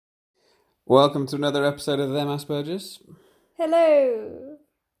Welcome to another episode of Them Aspergers. Hello,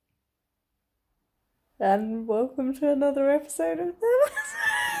 and welcome to another episode of them.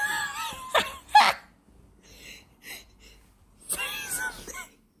 Say something.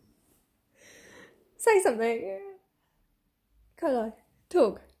 Say something. Carlo,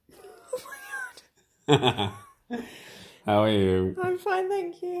 talk. Oh How are you? my god. I'm fine,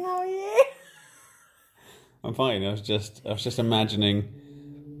 thank you. How are you? I'm fine. I was just imagining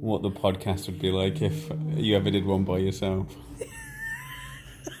what the podcast would be like if you ever did one by yourself.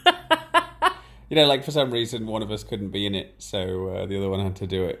 Like for some reason one of us couldn't be in it, so the other one had to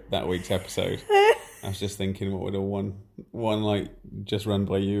do it that week's episode. I was just thinking, what would a one like just run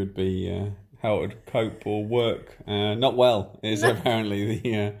by you would be? How it would cope or work? Not well is apparently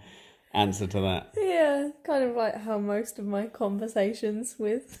the answer to that. Yeah, kind of like how most of my conversations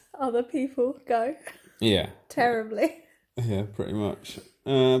with other people go. Yeah, Terribly. yeah, pretty much.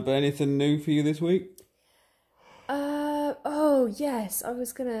 But anything new for you this week? Oh yes, I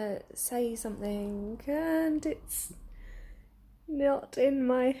was gonna say something and it's not in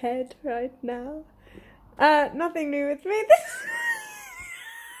my head right now. Nothing new with me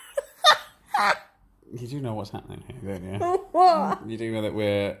You do know what's happening here, don't you? What? You do know that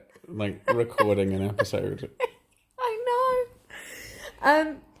we're like recording an episode. I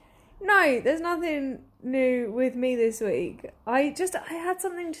know. No, there's nothing new with me this week. I had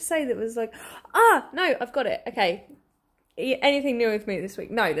something to say that was like, no, I've got it. Okay. Anything new with me this week?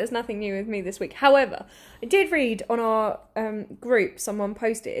 No, there's nothing new with me this week. However, I did read on our group, someone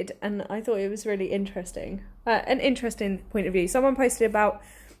posted, and I thought it was really interesting. An interesting point of view. Someone posted about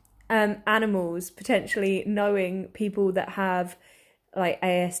animals potentially knowing people that have like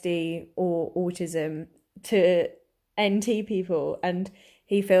ASD or autism to NT people, and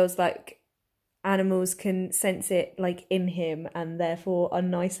he feels like animals can sense it like in him and therefore are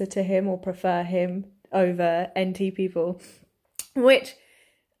nicer to him or prefer him over NT people, which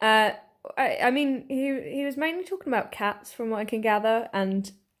I mean he was mainly talking about cats from what I can gather,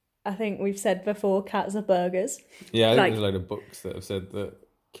 and I think we've said before cats are burgers. Yeah, I think Like- there's a load of books that have said that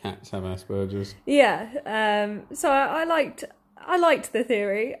cats have Asperger's. Yeah, so I liked the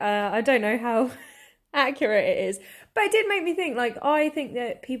theory. I don't know how accurate it is, but it did make me think, like, I think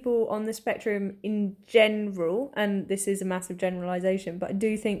that people on the spectrum in general, and this is a massive generalization, but I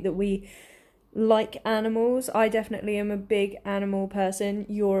do think that we like animals. I definitely am a big animal person.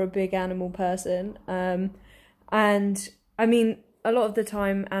 You're a big animal person. And I mean, a lot of the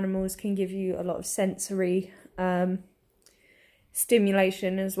time animals can give you a lot of sensory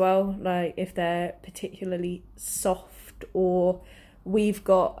stimulation as well, like if they're particularly soft, or we've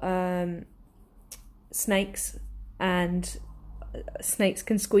got snakes, and snakes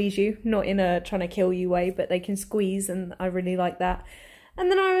can squeeze you, not in a trying to kill you way, but they can squeeze, and I really like that. And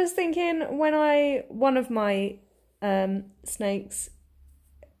then I was thinking, one of my snakes,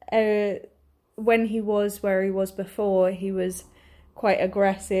 when he was where he was before, he was quite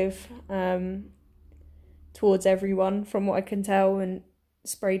aggressive towards everyone, from what I can tell, and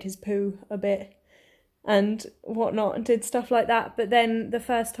sprayed his poo a bit and whatnot, and did stuff like that. But then the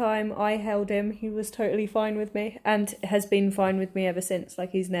first time I held him, he was totally fine with me, and has been fine with me ever since.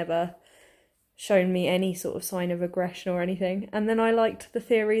 Like, he's never shown me any sort of sign of aggression or anything. And then I liked the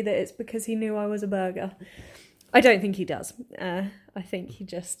theory that it's because he knew I was a burger. I don't think he does. I think he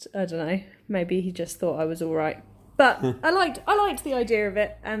just, I don't know, maybe he just thought I was all right. But I liked the idea of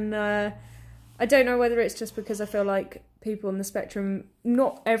it, and I don't know whether it's just because I feel like people on the spectrum,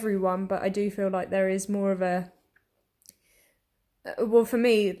 not everyone, but I do feel like there is more of a, well, for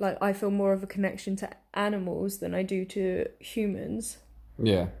me, like, I feel more of a connection to animals than I do to humans.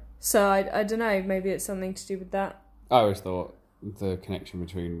 Yeah. So I don't know, maybe it's something to do with that. I always thought the connection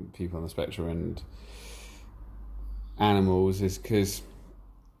between people on the spectrum and animals is because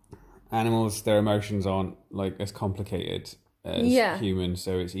animals, their emotions aren't like as complicated as humans,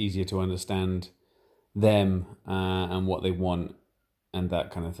 so it's easier to understand them and what they want and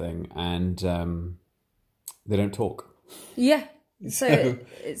that kind of thing, and they don't talk. Yeah. So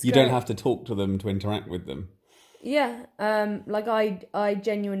it's you great. don't have to talk to them to interact with them. Yeah, like I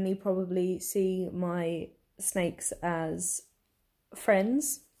genuinely probably see my snakes as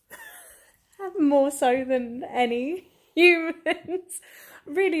friends, more so than any humans.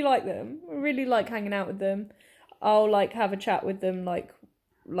 Really like them. Really like hanging out with them. I'll like have a chat with them like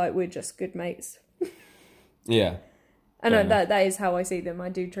we're just good mates. Yeah. And that is how I see them. I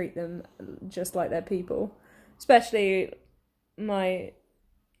do treat them just like they're people, especially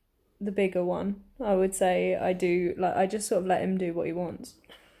the bigger one. I would say I do, like, I just sort of let him do what he wants.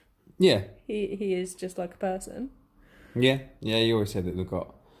 Yeah. He is just like a person. Yeah. Yeah, you always said that they've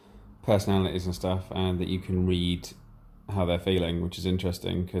got personalities and stuff, and that you can read how they're feeling, which is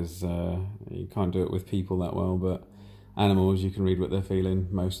interesting because you can't do it with people that well, but animals, you can read what they're feeling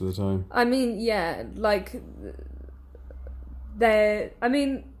most of the time. I mean, yeah, like they're. I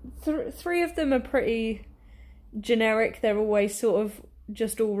mean, three of them are pretty generic. They're always sort of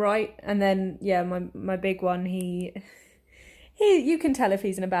just all right, and then yeah, my big one, he you can tell if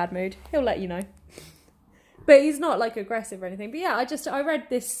he's in a bad mood. He'll let you know. But he's not like aggressive or anything. But yeah, I read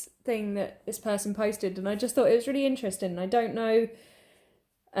this thing that this person posted, and I just thought it was really interesting. I don't know.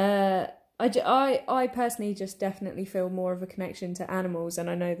 I personally just definitely feel more of a connection to animals, and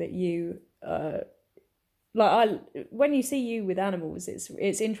I know that you when you see you with animals,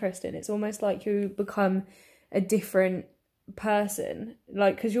 it's interesting. It's almost like you become a different person,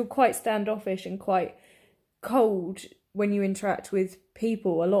 like because you're quite standoffish and quite cold when you interact with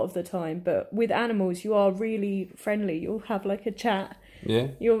people a lot of the time, but with animals you are really friendly. You'll have like a chat.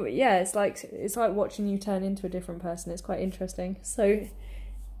 It's like watching you turn into a different person. It's quite interesting. So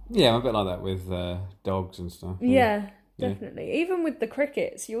yeah, I'm a bit like that with dogs and stuff. Yeah, definitely. Even with the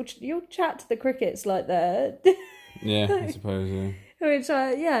crickets, you'll chat to the crickets like that. Yeah, I suppose. Yeah. Which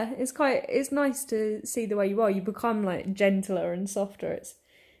it's nice to see the way you are. You become like gentler and softer. It's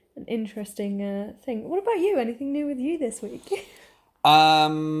an interesting thing. What about you? Anything new with you this week?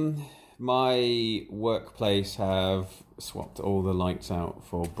 My workplace have swapped all the lights out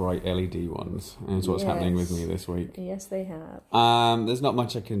for bright LED ones, and it's what's happening with me this week. Yes, they have. There's not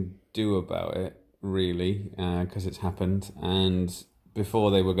much I can do about it, really, because it's happened. And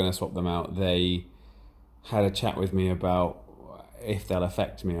before they were going to swap them out, they had a chat with me about if they'll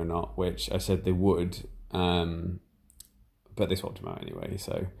affect me or not, which I said they would, but they swapped them out anyway,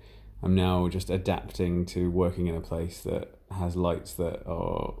 so I'm now just adapting to working in a place that has lights that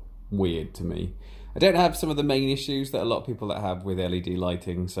are weird to me. I don't have some of the main issues that a lot of people that have with LED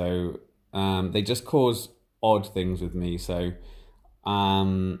lighting, so they just cause odd things with me, so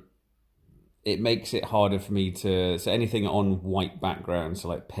it makes it harder for me to... So anything on white background, so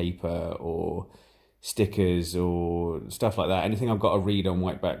like paper or stickers or stuff like that, anything I've got to read on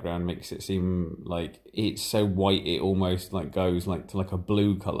white background makes it seem like it's so white it almost like goes like to like a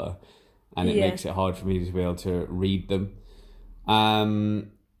blue colour, and it makes it hard for me to be able to read them.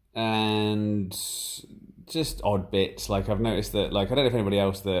 And just odd bits, like I've noticed that, like I don't know if anybody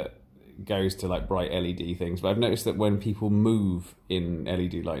else that goes to like bright LED things, but I've noticed that when people move in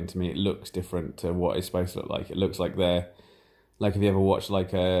LED lighting, to me it looks different to what it's supposed to look like. It looks like they're like, if you ever watch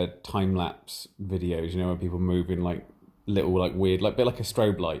like a time-lapse videos, you know, when people move in like little like weird, like a bit like a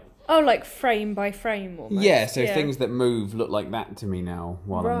strobe light. Oh, like frame by frame almost. Yeah, so things that move look like that to me now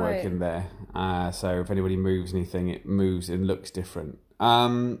while I'm working there. So if anybody moves anything, it moves and looks different.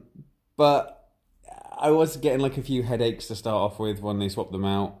 But I was getting like a few headaches to start off with when they swapped them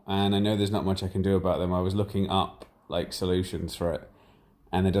out, and I know there's not much I can do about them. I was looking up like solutions for it,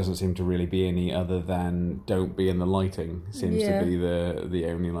 and there doesn't seem to really be any other than don't be in the lighting seems to be the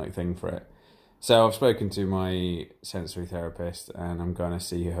only like thing for it. So I've spoken to my sensory therapist, and I'm going to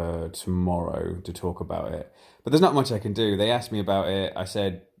see her tomorrow to talk about it. But there's not much I can do. They asked me about it. I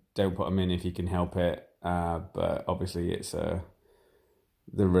said, don't put them in if you can help it. But obviously it's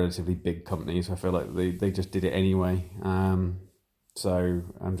the relatively big company, so I feel like they just did it anyway. So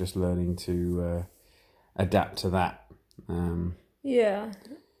I'm just learning to adapt to that.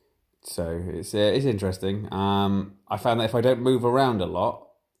 So it's interesting. I found that if I don't move around a lot,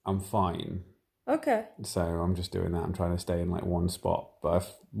 I'm fine. Okay. So I'm just doing that. I'm trying to stay in like one spot, but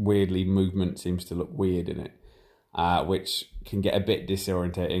weirdly movement seems to look weird in it, which can get a bit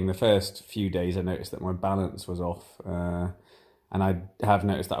disorientating. The first few days I noticed that my balance was off, and I have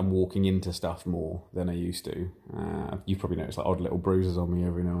noticed that I'm walking into stuff more than I used to. You've probably noticed like odd little bruises on me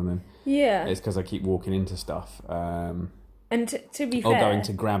every now and then. Yeah. It's because I keep walking into stuff. And to be fair... Or going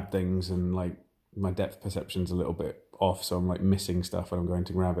to grab things, and like my depth perception's a little bit off, so I'm like missing stuff when I'm going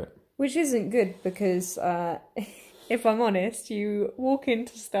to grab it. Which isn't good because, if I'm honest, you walk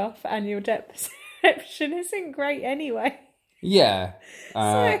into stuff and your depth perception isn't great anyway. Yeah.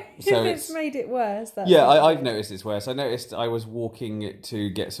 So it's made it worse. I've noticed it's worse. I noticed I was walking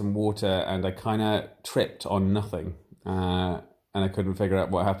to get some water and I kind of tripped on nothing, and I couldn't figure out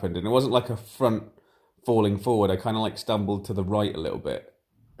what happened. And it wasn't like a front falling forward. I kind of like stumbled to the right a little bit.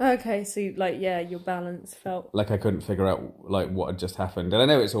 Okay, so your balance felt... Like I couldn't figure out like what had just happened. And I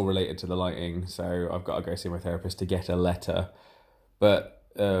know it's all related to the lighting, so I've got to go see my therapist to get a letter, but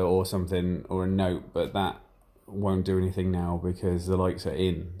or something, or a note, but that won't do anything now because the lights are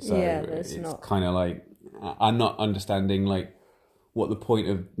in. So it's kind of like, I'm not understanding like what the point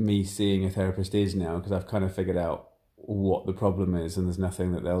of me seeing a therapist is now, because I've kind of figured out what the problem is, and there's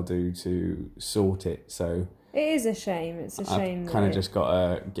nothing that they'll do to sort it. So it is a shame. It's a shame. I've kind of just got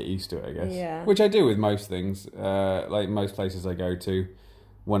to get used to it, I guess. Yeah. Which I do with most things. Like most places I go to,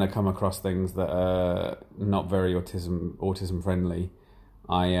 when I come across things that are not very autism friendly,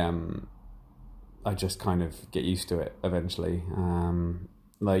 I just kind of get used to it eventually.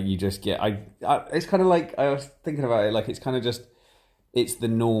 Like you just get, it's kind of like, I was thinking about it, like it's kind of just, it's the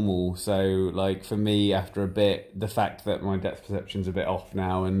normal. So like for me, after a bit, the fact that my depth perception's a bit off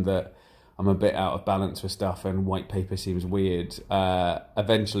now and that I'm a bit out of balance with stuff and white paper seems weird,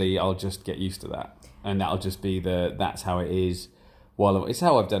 eventually I'll just get used to that. And that'll just be that's how it is. It's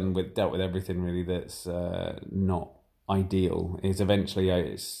how I've dealt with everything really that's not ideal, is eventually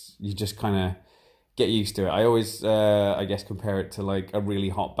you just kind of get used to it. I always, I guess, compare it to like a really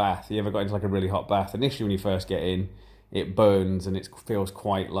hot bath. You ever got into like a really hot bath? Initially when you first get in, it burns and it feels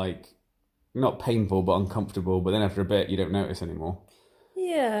quite like, not painful, but uncomfortable. But then after a bit, you don't notice anymore.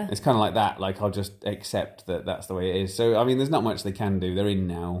 Yeah. It's kind of like that. Like, I'll just accept that that's the way it is. So, I mean, there's not much they can do. They're in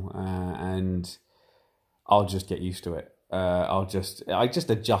now. And I'll just get used to it. I just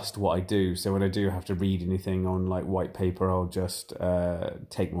adjust what I do. So when I do have to read anything on like white paper, I'll just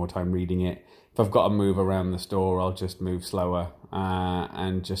take more time reading it. If I've got to move around the store, I'll just move slower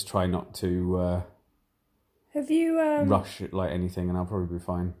and just try not to have you rush it like anything, and I'll probably be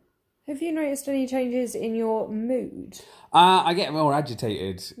fine. Have you noticed any changes in your mood? I get more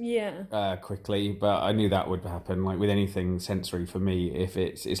agitated quickly, but I knew that would happen. Like with anything sensory for me, if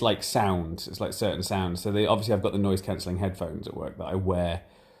it's like sound, it's like certain sounds. So obviously I've got the noise cancelling headphones at work that I wear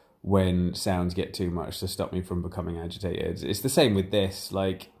when sounds get too much to stop me from becoming agitated. It's the same with this.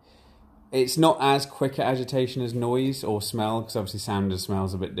 Like, it's not as quick at agitation as noise or smell, because obviously sound and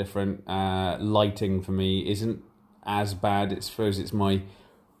smell's a bit different. Lighting for me isn't as bad. I suppose it's my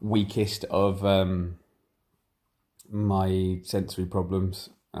weakest of my sensory problems.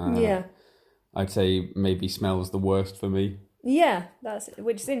 I'd say maybe smell's the worst for me. Yeah,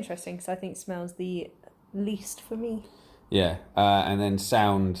 which is interesting because I think smell's the least for me. Yeah, and then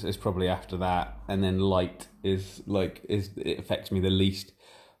sound is probably after that, and then light is it affects me the least.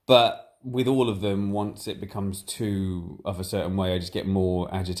 But with all of them, once it becomes too of a certain way, I just get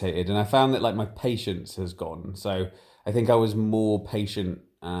more agitated, and I found that like my patience has gone. So I think I was more patient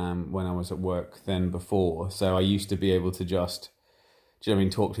when I was at work than before. So I used to be able to just, do you know what I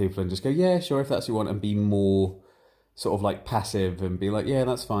mean, talk to people and just go, yeah, sure, if that's what you want, and be more sort of like passive and be like, yeah,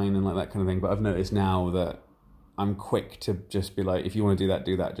 that's fine, and like that kind of thing. But I've noticed now that I'm quick to just be like, if you want to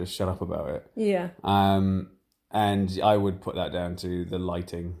do that, just shut up about it. Yeah. And I would put that down to the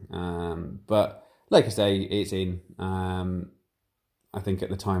lighting. But like I say, it's in. I think at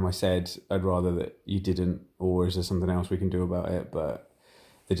the time I said, I'd rather that you didn't, or is there something else we can do about it? But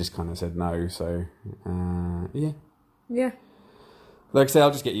they just kind of said no. So, yeah. Yeah. Like I say,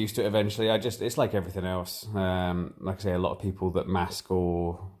 I'll just get used to it eventually. It's like everything else. Like I say, a lot of people that mask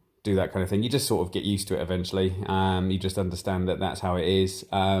or do that kind of thing, you just sort of get used to it eventually. You just understand that that's how it is.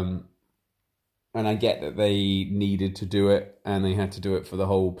 And I get that they needed to do it, and they had to do it for the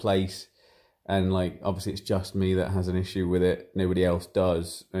whole place. And like, obviously it's just me that has an issue with it. Nobody else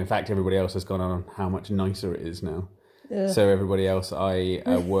does. And in fact, everybody else has gone on how much nicer it is now. Yeah. So everybody else I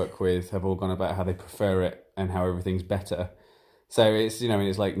work with have all gone about how they prefer it and how everything's better. So it's, you know,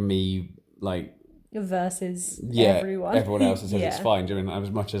 it's like me, like, versus everyone else says it's fine. Do you know, as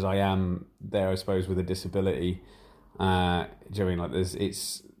much as I am there, I suppose, with a disability, do you know what I mean? Like,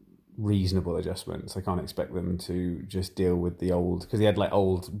 it's reasonable adjustments. I can't expect them to just deal with the old, because he had like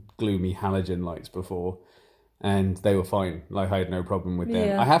old gloomy halogen lights before, and they were fine. Like, I had no problem with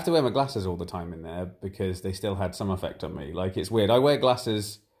them. I have to wear my glasses all the time in there because they still had some effect on me. Like, it's weird. I wear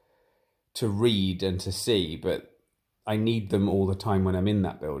glasses to read and to see, but I need them all the time when I'm in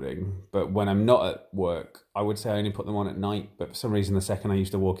that building. But when I'm not at work, I would say I only put them on at night. But for some reason, the second I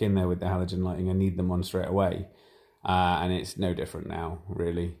used to walk in there with the halogen lighting, I need them on straight away. And it's no different now,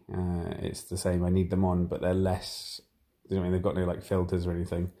 really. It's the same. I need them on, but they're less. I mean, they've got no like filters or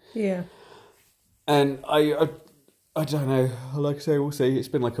anything. Yeah. And I don't know. Like I say, we'll see. It's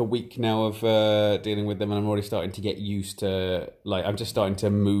been like a week now of dealing with them, and I'm already starting to get used to. Like, I'm just starting to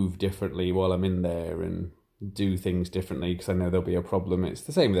move differently while I'm in there and do things differently because I know there'll be a problem. It's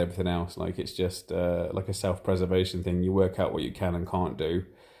the same with everything else. Like, it's just like a self-preservation thing. You work out what you can and can't do.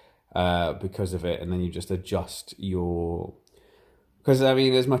 Because of it, and then you just adjust your... Because, I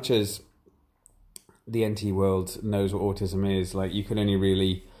mean, as much as the NT world knows what autism is, like, you can only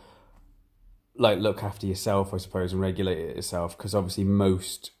really, like, look after yourself, I suppose, and regulate it yourself, because obviously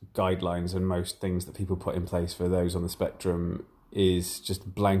most guidelines and most things that people put in place for those on the spectrum is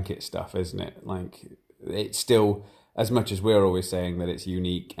just blanket stuff, isn't it? Like, it's still as much as we're always saying that it's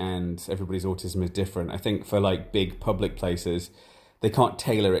unique and everybody's autism is different, I think for like big public places, they can't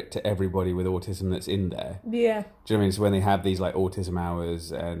tailor it to everybody with autism that's in there. Yeah. Do you know what I mean? So when they have these like autism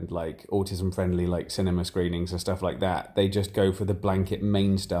hours and like autism friendly like cinema screenings and stuff like that, they just go for the blanket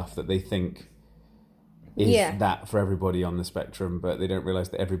main stuff that they think is that for everybody on the spectrum, but they don't realise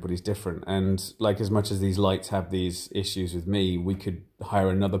that everybody's different. And like as much as these lights have these issues with me, we could hire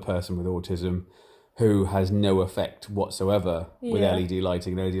another person with autism who has no effect whatsoever with LED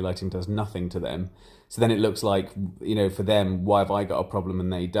lighting. LED lighting does nothing to them. So then it looks like, you know, for them, why have I got a problem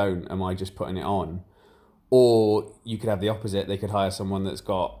and they don't? Am I just putting it on? Or you could have the opposite. They could hire someone that's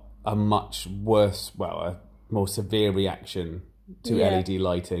got a much worse, well, a more severe reaction to LED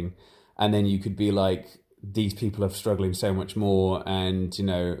lighting. And then you could be like, these people are struggling so much more. And, you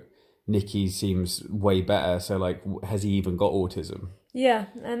know, Nikki seems way better. So, like, has he even got autism? Yeah,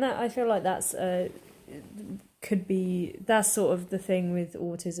 and that I feel like that's could be that's sort of the thing with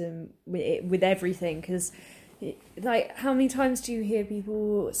autism with everything, because like how many times do you hear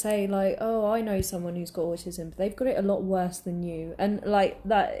people say like, oh, I know someone who's got autism, but they've got it a lot worse than you, and like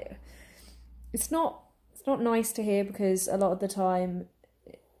that it's not nice to hear, because a lot of the time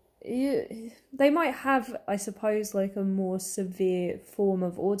they might have, I suppose, like a more severe form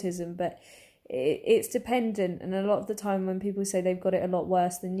of autism, but it's dependent, and a lot of the time when people say they've got it a lot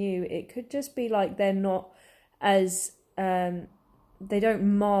worse than you, it could just be like they're not as they don't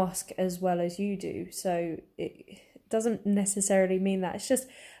mask as well as you do, so it doesn't necessarily mean that. It's just,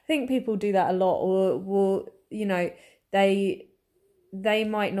 I think people do that a lot, or will, you know, they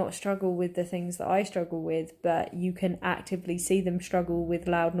might not struggle with the things that I struggle with, but you can actively see them struggle with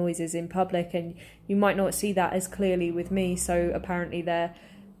loud noises in public, and you might not see that as clearly with me, so apparently they're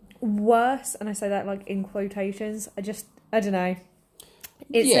worse, and I say that like in quotations. I don't know.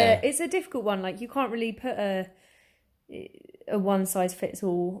 It's a difficult one. Like you can't really put a one size fits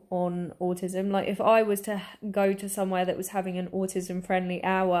all on autism. Like if I was to go to somewhere that was having an autism friendly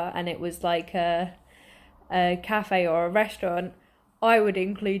hour and it was like a cafe or a restaurant, I would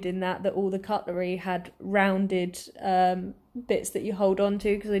include in that all the cutlery had rounded bits that you hold on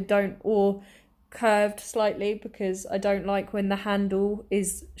to, because I don't, or curved slightly, because I don't like when the handle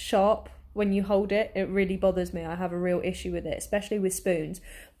is sharp when you hold it. It really bothers me. I have a real issue with it, especially with spoons.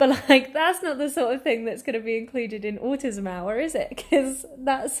 But like that's not the sort of thing that's going to be included in autism hour, is it? Because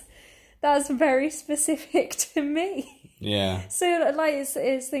that's very specific to me. Yeah. So like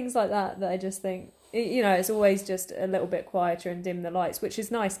it's things like that I just think, you know, it's always just a little bit quieter and dim the lights, which is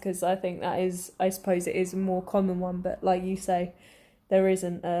nice, because I think that is, I suppose it is a more common one, but like you say, there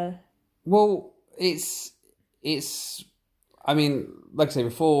isn't a... Well, it's I mean, like I say,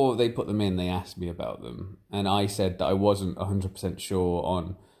 before they put them in, they asked me about them, and I said that I wasn't 100% sure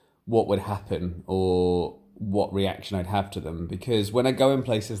on what would happen or what reaction I'd have to them, because when I go in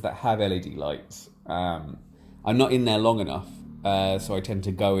places that have LED lights, I'm not in there long enough, so I tend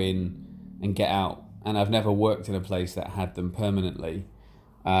to go in and get out, and I've never worked in a place that had them permanently,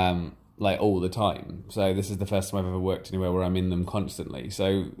 like all the time. So this is the first time I've ever worked anywhere where I'm in them constantly,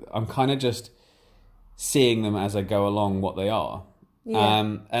 so I'm kind of just seeing them as I go along what they are.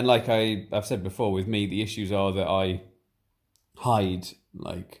 Yeah. And like I've said before, with me, the issues are that I hide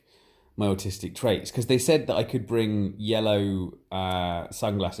like my autistic traits, because they said that I could bring yellow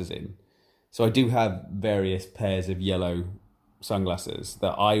sunglasses in. So I do have various pairs of yellow sunglasses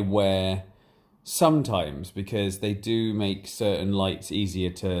that I wear sometimes, because they do make certain lights easier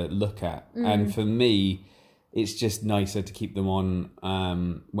to look at. And for me, it's just nicer to keep them on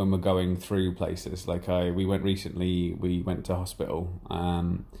when we're going through places. Like we went to hospital,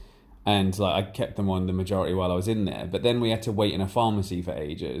 and like I kept them on the majority while I was in there. But then we had to wait in a pharmacy for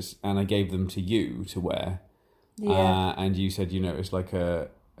ages, and I gave them to you to wear. Yeah. And you said you noticed like a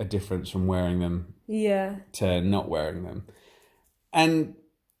difference from wearing them to not wearing them. And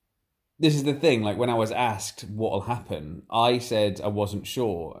this is the thing, like when I was asked what'll happen, I said I wasn't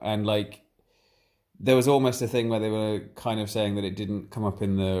sure, and like there was almost a thing where they were kind of saying that it didn't come up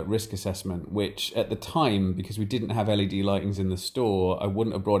in the risk assessment, which at the time, because we didn't have LED lightings in the store, I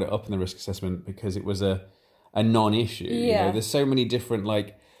wouldn't have brought it up in the risk assessment, because it was a non-issue. Yeah. You know, there's so many different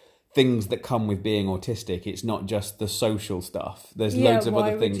like things that come with being autistic. It's not just the social stuff. There's loads of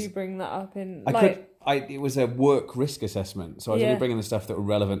other things. Why would you bring that up in... It was a work risk assessment, so I was only bringing the stuff that were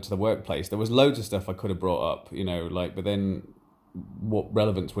relevant to the workplace. There was loads of stuff I could have brought up, you know, like, but then what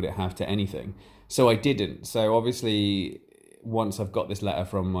relevance would it have to anything? So I didn't. So obviously, once I've got this letter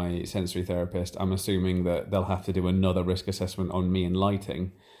from my sensory therapist, I'm assuming that they'll have to do another risk assessment on me and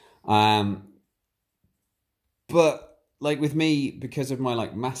lighting. But like with me, because of my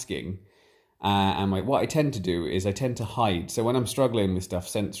like masking, And what I tend to do is I tend to hide. So when I'm struggling with stuff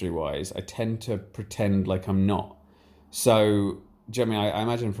sensory-wise, I tend to pretend like I'm not. So, do you know what I mean? I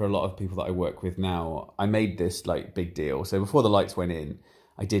imagine for a lot of people that I work with now, I made this like big deal. So before the lights went in,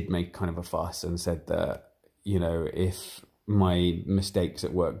 I did make kind of a fuss and said that, you know, if my mistakes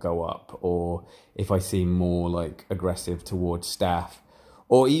at work go up, or if I seem more like aggressive towards staff,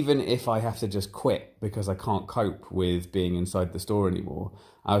 or even if I have to just quit because I can't cope with being inside the store anymore,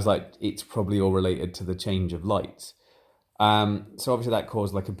 I was like, it's probably all related to the change of lights. So obviously that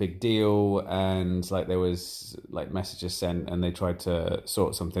caused like a big deal, and like there was like messages sent and they tried to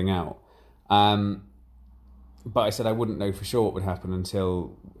sort something out. But I said I wouldn't know for sure what would happen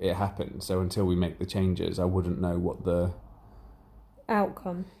until it happened. So until we make the changes, I wouldn't know what the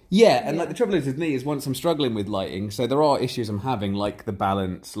outcome. Yeah, and like the trouble is with me is once I'm struggling with lighting, so there are issues I'm having, like the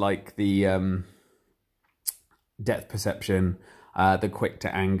balance, like the depth perception, the quick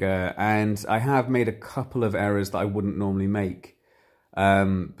to anger, and I have made a couple of errors that I wouldn't normally make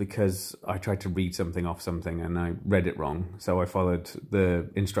because I tried to read something off something and I read it wrong. So I followed the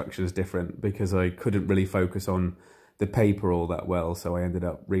instructions different because I couldn't really focus on the paper all that well, so I ended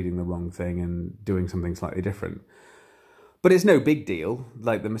up reading the wrong thing and doing something slightly different. But it's no big deal.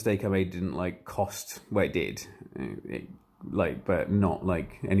 Like the mistake I made didn't like cost, well it did, but not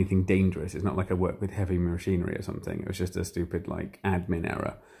like anything dangerous. It's not like I work with heavy machinery or something. It was just a stupid like admin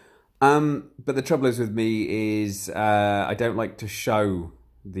error. But the trouble is with me is I don't like to show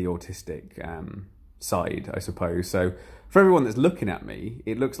the autistic side, I suppose. So for everyone that's looking at me,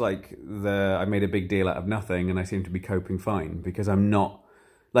 it looks like I made a big deal out of nothing and I seem to be coping fine because I'm not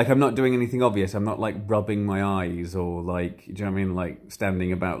doing anything obvious. I'm not like rubbing my eyes or like, do you know what I mean? Like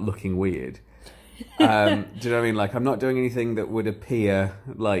standing about looking weird. Do you know what I mean? Like I'm not doing anything that would appear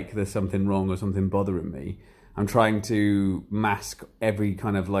like there's something wrong or something bothering me. I'm trying to mask every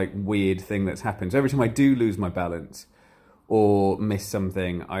kind of like weird thing that's happened. So every time I do lose my balance or miss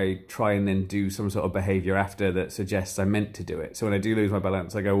something, I try and then do some sort of behavior after that suggests I meant to do it. So when I do lose my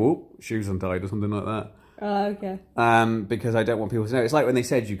balance, I go, oh, shoes untied or something like that. Oh, okay. Because I don't want people to know. It's like when they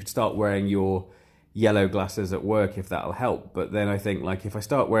said you could start wearing your yellow glasses at work if that'll help. But then I think like if I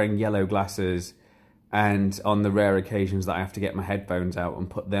start wearing yellow glasses and on the rare occasions that I have to get my headphones out and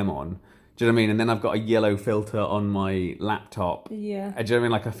put them on, do you know what I mean? And then I've got a yellow filter on my laptop. Yeah. Do you know what I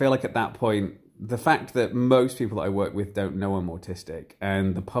mean? Like I feel like at that point, the fact that most people that I work with don't know I'm autistic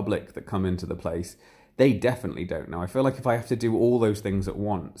and the public that come into the place, they definitely don't know. I feel like if I have to do all those things at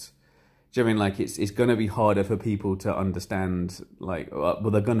once, do you know what I mean? Like it's going to be harder for people to understand. Like, well,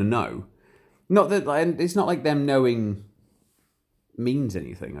 they're going to know. Not that it's not like them knowing means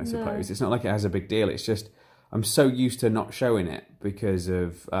anything. I suppose It's not like it has a big deal. It's just I'm so used to not showing it because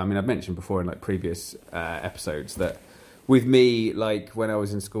of. I mean, I've mentioned before in like previous episodes that with me, like when I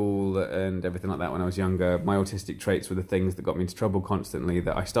was in school and everything like that when I was younger, my autistic traits were the things that got me into trouble constantly.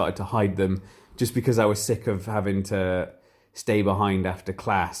 That I started to hide them just because I was sick of having to stay behind after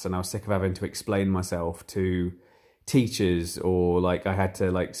class and I was sick of having to explain myself to teachers, or like I had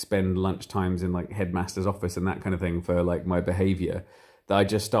to like spend lunch times in like headmaster's office and that kind of thing for like my behavior, that I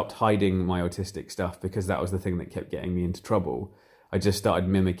just stopped hiding my autistic stuff because that was the thing that kept getting me into trouble. I just started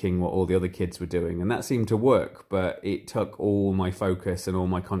mimicking what all the other kids were doing and that seemed to work, but it took all my focus and all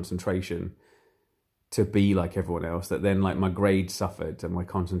my concentration to be like everyone else, that then like my grades suffered and my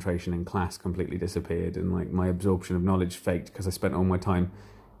concentration in class completely disappeared and like my absorption of knowledge faked because I spent all my time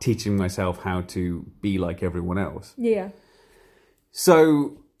teaching myself how to be like everyone else. Yeah.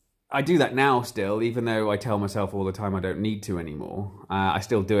 So I do that now still, even though I tell myself all the time I don't need to anymore. I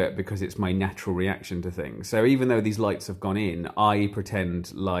still do it because it's my natural reaction to things. So even though these lights have gone in, I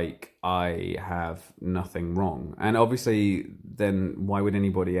pretend like I have nothing wrong. And obviously then why would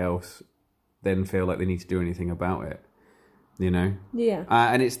anybody else then feel like they need to do anything about it, you know? Yeah.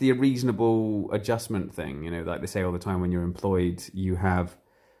 And it's the reasonable adjustment thing, you know, like they say all the time when you're employed,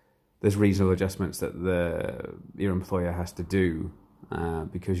 there's reasonable adjustments that your employer has to do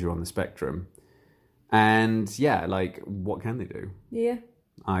because you're on the spectrum. And yeah, like what can they do? Yeah.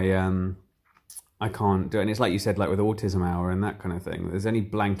 I can't do it. And it's like you said, like with Autism Hour and that kind of thing, there's any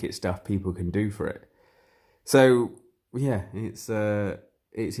blanket stuff people can do for it. So yeah,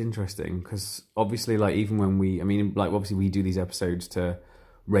 it's interesting because obviously like even when obviously we do these episodes to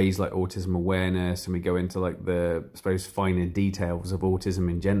raise like autism awareness and we go into like the I suppose finer details of autism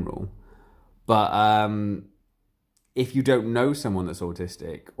in general, but if you don't know someone that's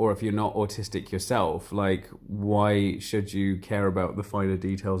autistic or if you're not autistic yourself, like why should you care about the finer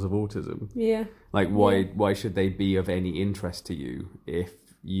details of autism? Yeah. Like why should they be of any interest to you if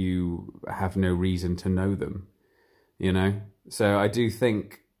you have no reason to know them, you know? So I do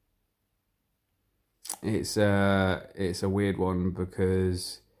think it's a weird one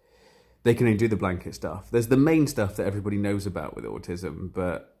because they can only do the blanket stuff. There's the main stuff that everybody knows about with autism,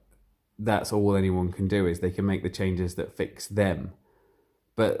 but that's all anyone can do is they can make the changes that fix them.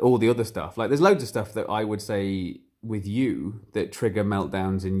 But all the other stuff, like there's loads of stuff that I would say with you that trigger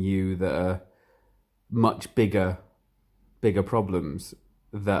meltdowns in you that are much bigger problems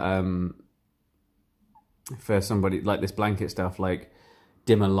that for somebody like this blanket stuff, like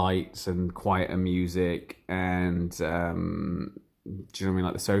dimmer lights and quieter music and do you know what I mean,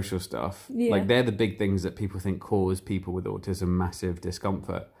 like the social stuff, like they're the big things that people think cause people with autism massive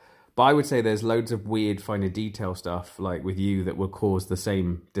discomfort. But I would say there's loads of weird finer detail stuff like with you that will cause the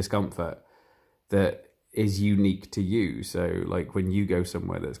same discomfort that is unique to you. So like when you go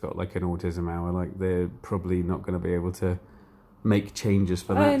somewhere that's got like an autism hour, like they're probably not going to be able to make changes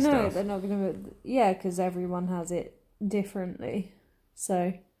for that stuff. No, they're not going to. Yeah, because everyone has it differently.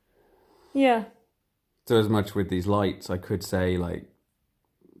 So, yeah. So as much with these lights, I could say like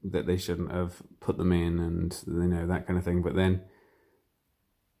that they shouldn't have put them in and you know that kind of thing. But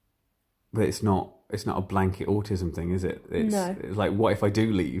it's not a blanket autism thing, is it? It's like, what if I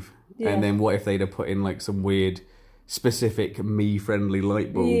do leave? Yeah. And then what if they'd have put in like some weird specific me-friendly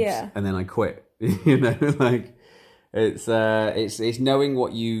light bulbs and then I quit? You know, like it's knowing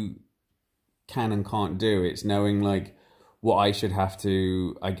what you can and can't do. It's knowing like what I should have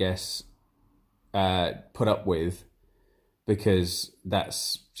to, I guess, put up with because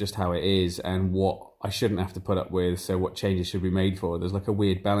that's just how it is, and what I shouldn't have to put up with, so what changes should be made for. There's like a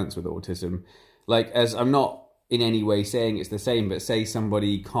weird balance with autism. Like, as I'm not in any way saying it's the same, but say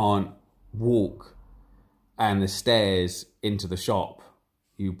somebody can't walk and the stairs into the shop,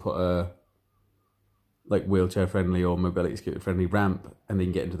 you put a like wheelchair friendly or mobility scooter friendly ramp and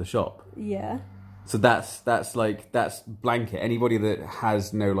then get into the shop. Yeah. So that's blanket. Anybody that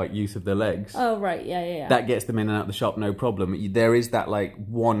has no like use of their legs. Oh right, yeah. That gets them in and out of the shop, no problem. There is that like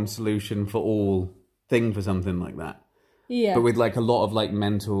one solution for all thing for something like that. Yeah. But with like a lot of like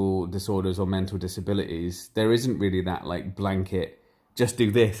mental disorders or mental disabilities, there isn't really that like blanket, just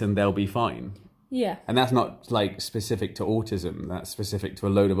do this and they'll be fine. Yeah. And that's not like specific to autism. That's specific to a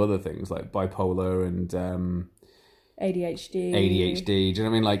load of other things like bipolar and ADHD. Do you know what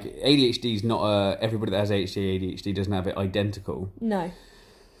I mean? Like ADHD is not everybody that has ADHD doesn't have it identical. No.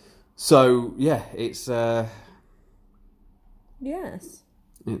 So yeah, it's yes.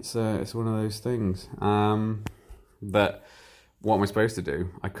 It's one of those things. But what am I supposed to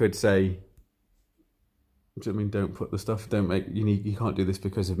do? I could say, do you know what I mean? Don't put the stuff. Don't make you can't do this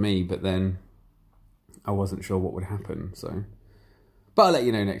because of me. But then I wasn't sure what would happen. So, but I'll let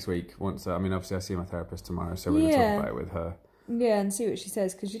you know next week. Once I mean, obviously I see my therapist tomorrow, so we're gonna talk about it with her. Yeah, and see what she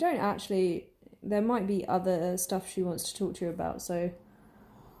says, because you don't actually. There might be other stuff she wants to talk to you about, so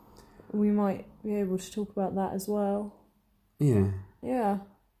we might be able to talk about that as well. Yeah. Yeah.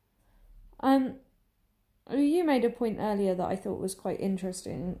 You made a point earlier that I thought was quite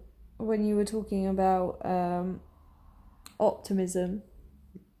interesting when you were talking about optimism.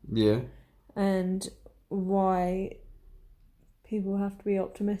 Yeah. And why people have to be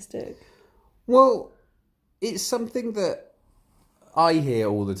optimistic. Well, it's something that I hear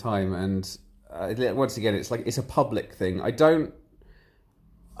all the time, and once again, it's like it's a public thing. I don't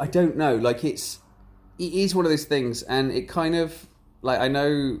know. Like it is one of those things, and it kind of like I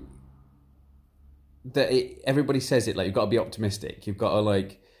know that everybody says it like you've got to be optimistic. You've got to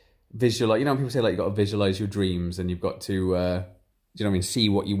like visualize. You know, when people say like you've got to visualize your dreams, and you've got to, you know what I mean, see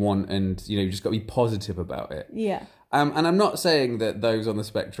what you want, and you know, you just got to be positive about it. Yeah. And I'm not saying that those on the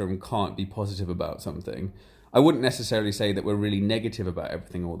spectrum can't be positive about something. I wouldn't necessarily say that we're really negative about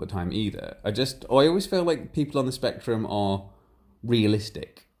everything all the time either. I always feel like people on the spectrum are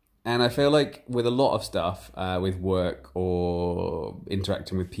realistic. And I feel like with a lot of stuff, with work or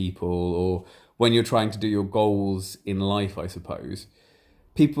interacting with people, or when you're trying to do your goals in life, I suppose,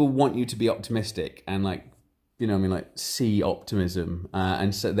 people want you to be optimistic and like, you know what I mean, like see optimism.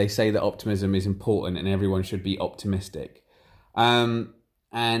 And so they say that optimism is important and everyone should be optimistic.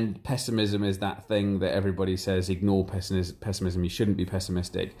 And pessimism is that thing that everybody says, ignore pessimism, you shouldn't be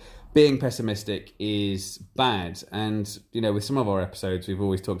pessimistic. Being pessimistic is bad. And, you know, with some of our episodes, we've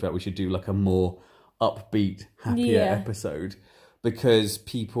always talked about we should do like a more upbeat, happier episode, because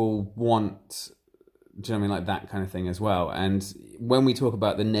people want, do you know what I mean, like that kind of thing as well. And when we talk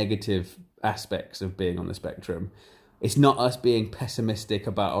about the negative aspects of being on the spectrum, it's not us being pessimistic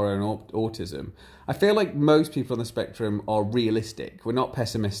about our own autism. I feel like most people on the spectrum are realistic. We're not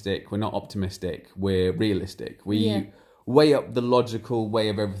pessimistic. We're not optimistic. We're realistic. We weigh up the logical way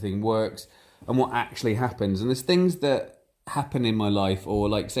of everything works and what actually happens. And there's things that happen in my life, or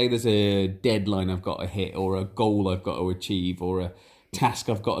like say there's a deadline I've got to hit, or a goal I've got to achieve, or a task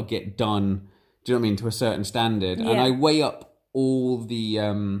I've got to get done, do you know what I mean, to a certain standard, and I weigh up all the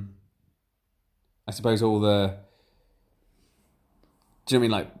I suppose all the, do you know what I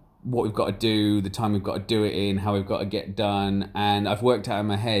mean, like what we've got to do, the time we've got to do it in, how we've got to get done, and I've worked out in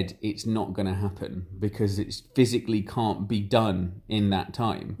my head it's not going to happen because it physically can't be done in that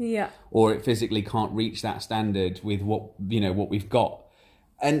time. Yeah. Or it physically can't reach that standard with what we've got.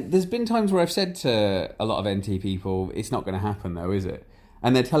 And there's been times where I've said to a lot of NT people, it's not going to happen though, is it?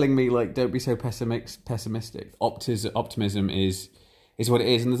 And they're telling me, like, don't be so pessimistic. Optimism is what it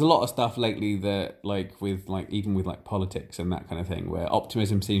is. And there's a lot of stuff lately that, like, with, like, even with, like, politics and that kind of thing, where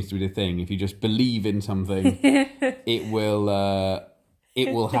optimism seems to be the thing. If you just believe in something, it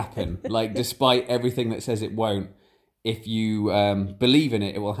will happen. Like, despite everything that says it won't, if you believe in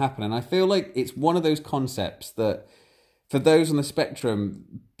it, it will happen. And I feel like it's one of those concepts that, for those on the spectrum,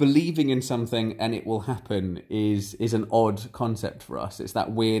 believing in something and it will happen is an odd concept for us. It's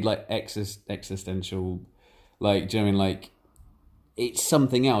that weird, like, existential, like, do you know what I mean? Like, it's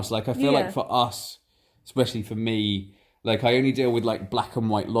something else. Like, I feel like for us, especially for me, like, I only deal with, like, black and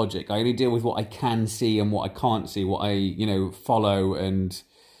white logic. I only deal with what I can see and what I can't see, what I, follow, and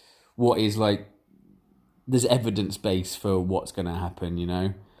what is, like, there's evidence base for what's going to happen,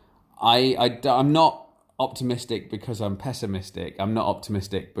 I'm not optimistic because I'm pessimistic. I'm not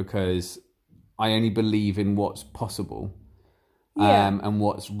optimistic because I only believe in what's possible and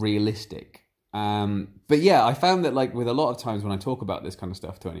what's realistic. But yeah, I found that, like, with a lot of times when I talk about this kind of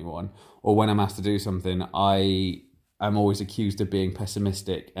stuff to anyone, or when I'm asked to do something, I am always accused of being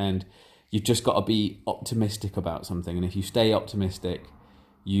pessimistic, and you've just got to be optimistic about something. And if you stay optimistic,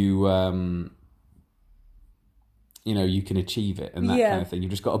 you you can achieve it, and that kind of thing.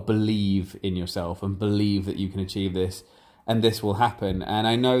 You've just got to believe in yourself and believe that you can achieve this, and this will happen. And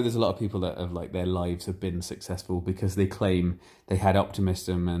I know there's a lot of people that have, like, their lives have been successful because they claim they had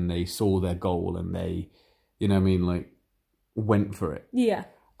optimism and they saw their goal and they, like, went for it. Yeah.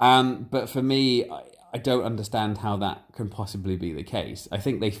 But for me, I don't understand how that can possibly be the case. I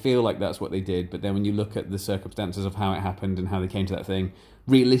think they feel like that's what they did, but then when you look at the circumstances of how it happened and how they came to that thing,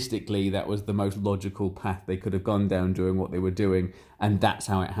 realistically, that was the most logical path they could have gone down doing what they were doing, and that's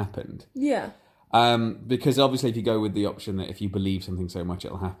how it happened. Yeah. Because obviously if you go with the option that if you believe something so much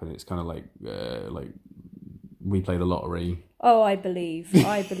it'll happen, it's kind of like we play the lottery. Oh, I believe in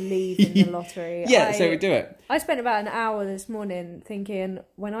the lottery. So we do it. I spent about an hour this morning thinking,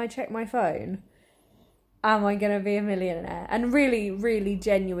 when I check my phone, am I going to be a millionaire? And really, really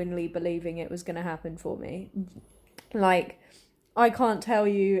genuinely believing it was going to happen for me. Like, I can't tell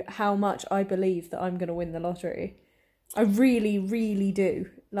you how much I believe that I'm going to win the lottery. I really, really do.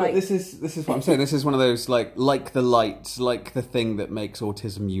 Like, but this is what I'm saying. This is one of those, like the light, like the thing that makes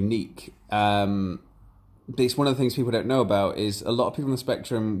autism unique. It's one of the things people don't know about is a lot of people on the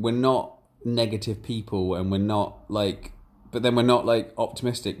spectrum, we're not negative people, and we're not like, but then we're not, like,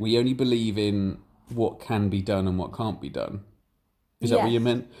 optimistic. We only believe in what can be done and what can't be done. Is that what you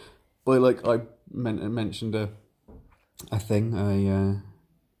meant? By, like, I mentioned a thing.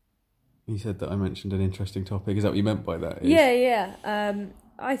 You said that I mentioned an interesting topic. Is that what you meant by that? Yeah.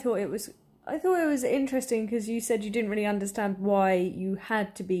 I thought it was interesting because you said you didn't really understand why you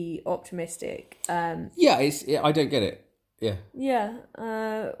had to be optimistic. I don't get it. Yeah.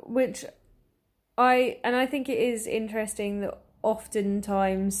 Yeah. Which I think it is interesting that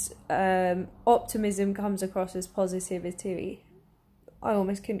oftentimes optimism comes across as positivity. I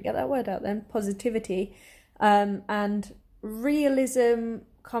almost couldn't get that word out then. Positivity. And realism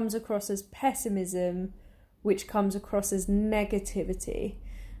comes across as pessimism, which comes across as negativity,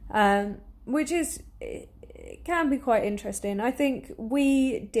 which is, it can be quite interesting. I think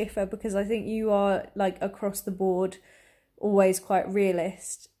we differ because I think you are, like, across the board always quite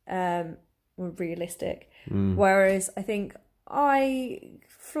realistic, whereas I think I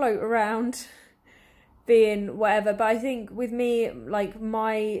float around being whatever. But I think with me, like,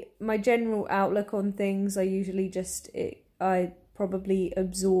 my general outlook on things, I usually I probably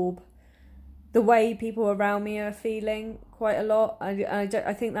absorb the way people around me are feeling quite a lot. I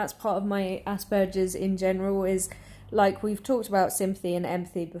think that's part of my Asperger's in general, is, like, we've talked about sympathy and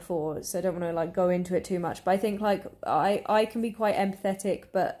empathy before, so I don't want to, like, go into it too much, but I think, like, I can be quite empathetic,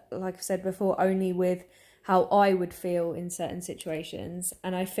 but like I said before, only with how I would feel in certain situations.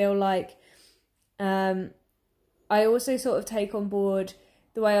 And I feel like I also sort of take on board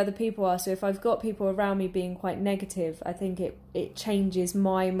the way other people are. So if I've got people around me being quite negative, I think it changes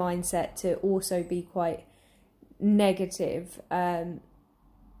my mindset to also be quite negative,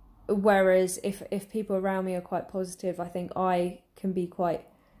 Whereas if people around me are quite positive, I think I can be quite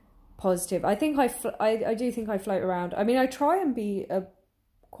positive. I think I do think I float around. I mean, I try and be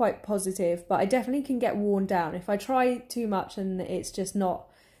quite positive, but I definitely can get worn down if I try too much and it's just not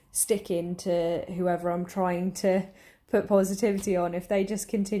sticking to whoever I'm trying to put positivity on. If they just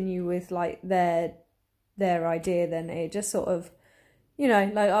continue with like their idea, then it just sort of,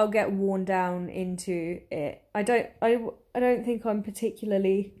 like I'll get worn down into it. I don't think I'm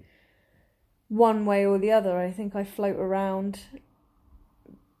particularly one way or the other. I think I float around.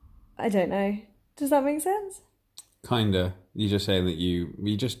 I don't know. Does that make sense? Kinda. You're just saying that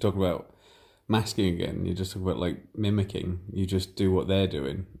you just talk about masking again. You just talk about like mimicking. You just do what they're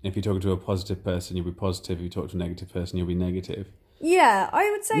doing. If you're talking to a positive person, you'll be positive. If you talk to a negative person, you'll be negative. Yeah, I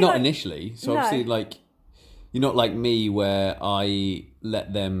would say not initially. So no. Obviously, like, you're not like me where I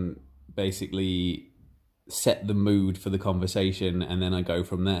let them basically set the mood for the conversation and then I go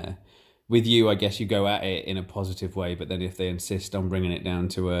from there. With you, I guess you go at it in a positive way, but then if they insist on bringing it down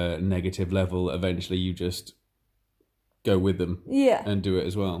to a negative level, eventually you just go with them, and do it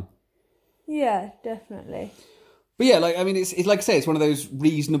as well. Yeah, definitely. But yeah, like, I mean, it's like I say, it's one of those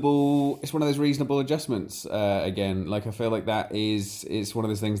reasonable adjustments. Again, like, I feel like it's one of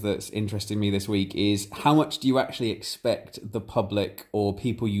those things that's interesting me this week is how much do you actually expect the public or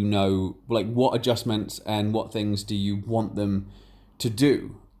people like what adjustments and what things do you want them to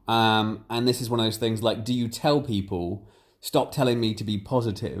do? And this is one of those things, like, do you tell people, stop telling me to be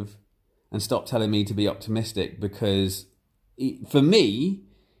positive and stop telling me to be optimistic? Because for me,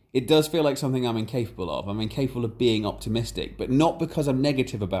 it does feel like something I'm incapable of. I'm incapable of being optimistic, but not because I'm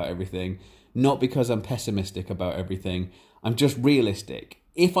negative about everything, not because I'm pessimistic about everything. I'm just realistic.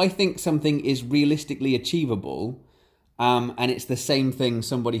 If I think something is realistically achievable, and it's the same thing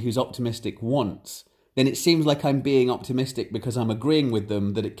somebody who's optimistic wants, then it seems like I'm being optimistic because I'm agreeing with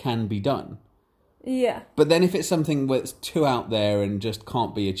them that it can be done. Yeah. But then if it's something that's too out there and just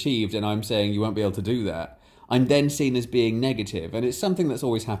can't be achieved, and I'm saying you won't be able to do that, I'm then seen as being negative. And it's something that's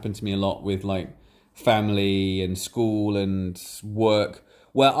always happened to me a lot with like family and school and work,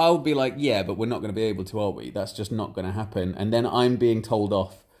 where I'll be like, yeah, but we're not going to be able to, are we? That's just not going to happen. And then I'm being told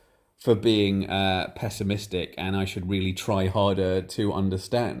off for being pessimistic and I should really try harder to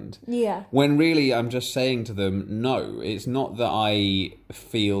understand. Yeah. When really I'm just saying to them, no, it's not that I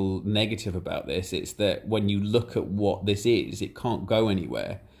feel negative about this. It's that when you look at what this is, it can't go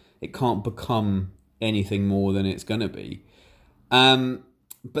anywhere. It can't become anything more than it's going to be.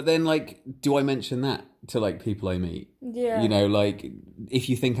 But then, like, do I mention that to, like, people I meet? Yeah. Like, if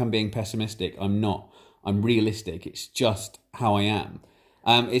you think I'm being pessimistic, I'm not. I'm realistic. It's just how I am.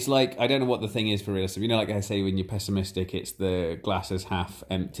 It's like, I don't know what the thing is for realism. Like I say, when you're pessimistic, it's the glass is half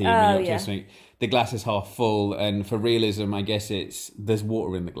empty. And when you're optimistic, the glass is half full. And for realism, I guess there's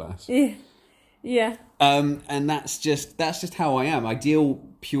water in the glass. Yeah. Yeah. And that's just how I am. I deal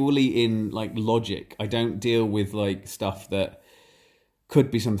purely in like logic. I don't deal with like stuff that could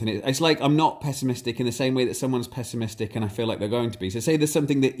be something. It's like I'm not pessimistic in the same way that someone's pessimistic and I feel like they're going to be. So say there's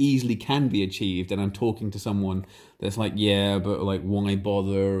something that easily can be achieved and I'm talking to someone that's like, yeah, but like why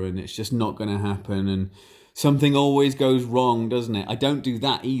bother, and it's just not going to happen, and something always goes wrong, doesn't it? I don't do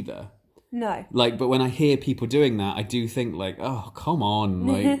that either. No. Like, but when I hear people doing that, I do think like, oh, come on,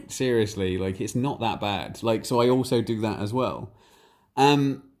 like seriously, like it's not that bad. Like, so I also do that as well.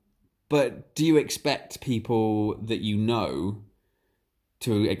 But do you expect people that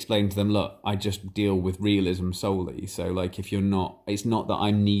to explain to them, look, I just deal with realism solely. So like, if you're not, it's not that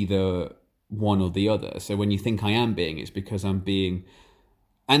I'm neither one or the other. So when you think I am being, it's because I'm being,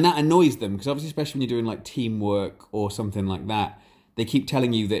 and that annoys them, because obviously, especially when you're doing like teamwork or something like that, they keep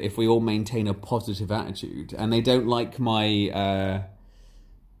telling you that if we all maintain a positive attitude, and they don't like my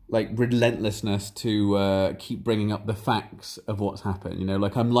like relentlessness to keep bringing up the facts of what's happened.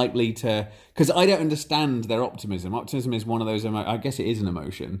 Like I'm likely to, because I don't understand their optimism. Optimism is one of those, I guess it is an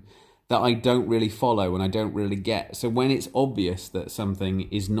emotion that I don't really follow and I don't really get. So when it's obvious that something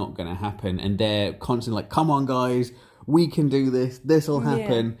is not going to happen and they're constantly like, come on guys, we can do this, this will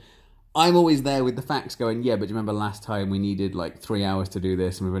happen. Yeah. I'm always there with the facts going, yeah, but do you remember last time we needed like 3 hours to do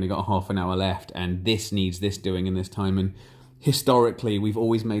this and we've only got half an hour left and this needs this doing in this time, and historically we've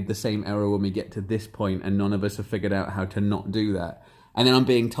always made the same error when we get to this point and none of us have figured out how to not do that. And then I'm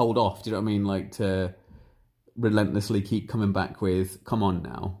being told off, do you know what I mean? Like to relentlessly keep coming back with, come on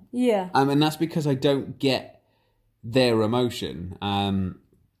now. Yeah. And that's because I don't get their emotion.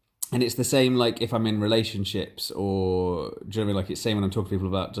 And it's the same like if I'm in relationships or, do you know what I mean? Like it's the same when I'm talking to people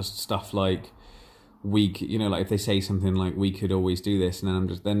about just stuff like like if they say something like we could always do this, and then I'm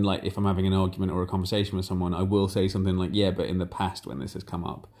just, like if I'm having an argument or a conversation with someone, I will say something like, yeah, but in the past when this has come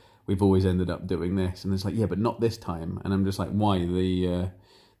up, we've always ended up doing this. And it's like, yeah, but not this time. And I'm just like, why? The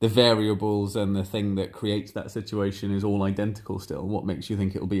variables and the thing that creates that situation is all identical still. What makes you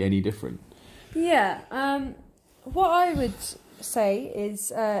think it'll be any different? Yeah. What I would say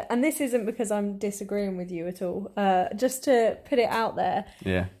is, and this isn't because I'm disagreeing with you at all, just to put it out there.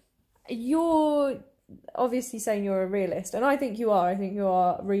 Yeah. You're obviously saying you're a realist, and I think you are. I think you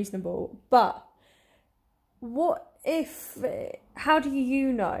are reasonable. But how do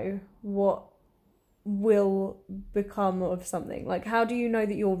you know what will become of something? Like, how do you know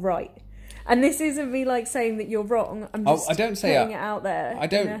that you're right? And this isn't me like saying that you're wrong. I'm just putting it out there. I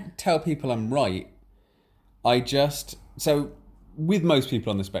don't tell people I'm right. So with most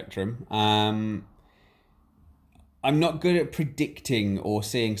people on the spectrum, I'm not good at predicting or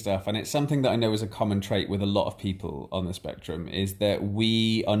seeing stuff, and it's something that I know is a common trait with a lot of people on the spectrum, is that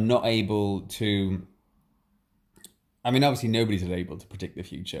we are not able to... I mean, obviously nobody's able to predict the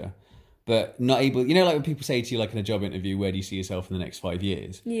future, but not able... You know, like when people say to you, like in a job interview, where do you see yourself in the next 5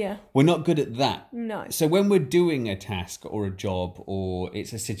 years? Yeah. We're not good at that. No. So when we're doing a task or a job, or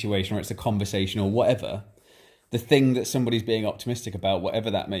it's a situation, or it's a conversation or whatever, the thing that somebody's being optimistic about, whatever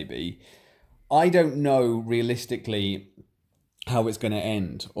that may be, I don't know realistically how it's going to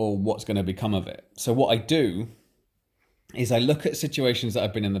end or what's going to become of it. So what I do is I look at situations that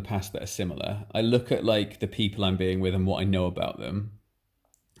I've been in the past that are similar. I look at like the people I'm being with and what I know about them.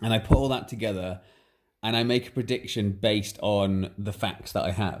 And I put all that together and I make a prediction based on the facts that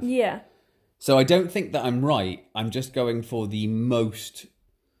I have. Yeah. So I don't think that I'm right. I'm just going for the most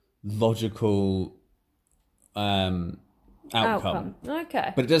logical outcome.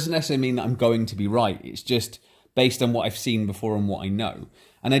 Okay. But it doesn't necessarily mean that I'm going to be right. It's just based on what I've seen before and what I know.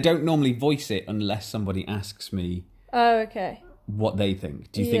 And I don't normally voice it unless somebody asks me what they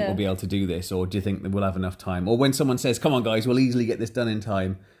think. Do you think we'll be able to do this? Or do you think that we'll have enough time? Or when someone says, come on guys, we'll easily get this done in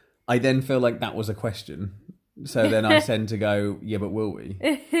time, I then feel like that was a question. So then I tend to go, yeah, but will we?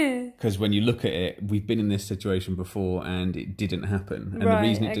 Because when you look at it, we've been in this situation before and it didn't happen. And the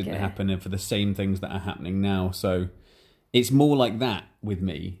reason it didn't happen are for the same things that are happening now. So it's more like that with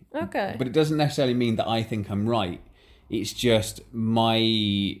me. Okay. But it doesn't necessarily mean that I think I'm right. It's just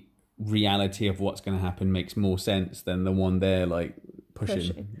my reality of what's going to happen makes more sense than the one they're like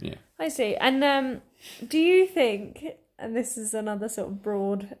pushing. Yeah. I see. And do you think, and this is another sort of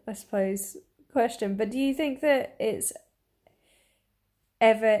broad, I suppose, question, but do you think that it's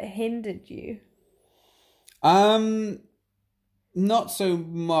ever hindered you? Not so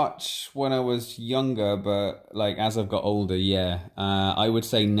much when I was younger, but like as I've got older, yeah. I would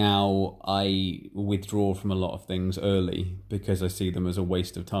say now I withdraw from a lot of things early because I see them as a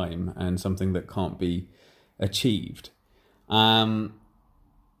waste of time and something that can't be achieved. But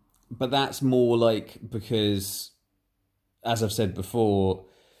that's more like because, as I've said before,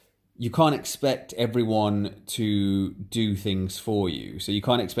 you can't expect everyone to do things for you. So you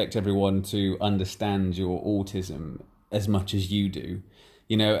can't expect everyone to understand your autism as much as you do,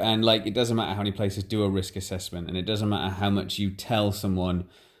 you know, and like it doesn't matter how many places do a risk assessment, and it doesn't matter how much you tell someone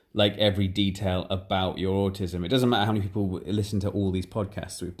like every detail about your autism. It doesn't matter how many people listen to all these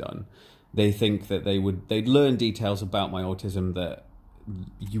podcasts we've done. They think that they'd learn details about my autism that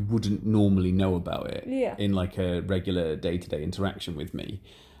you wouldn't normally know about it in like a regular day-to-day interaction with me.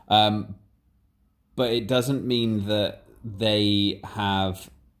 But it doesn't mean that they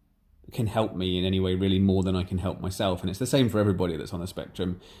can help me in any way really more than I can help myself. And it's the same for everybody that's on the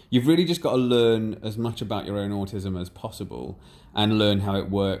spectrum. You've really just got to learn as much about your own autism as possible and learn how it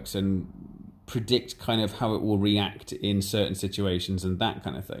works and predict kind of how it will react in certain situations and that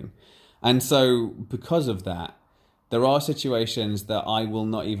kind of thing. And so because of that, there are situations that I will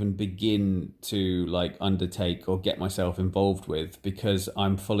not even begin to like undertake or get myself involved with because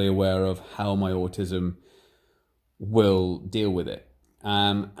I'm fully aware of how my autism will deal with it.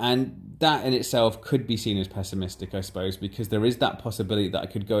 And that in itself could be seen as pessimistic, I suppose, because there is that possibility that I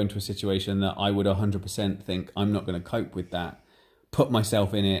could go into a situation that I would 100% think I'm not going to cope with that, put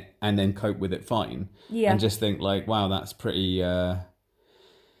myself in it and then cope with it fine. And just think like, wow, that's pretty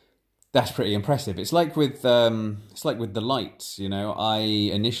impressive. It's like with the lights, you know. I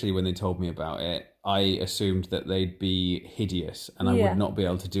initially, when they told me about it, I assumed that they'd be hideous and I would not be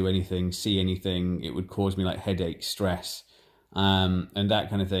able to do anything, see anything. It would cause me like headache, stress, and that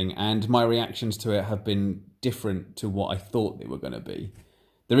kind of thing. And my reactions to it have been different to what I thought they were going to be.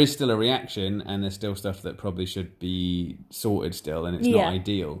 There is still a reaction and there's still stuff that probably should be sorted still, and it's not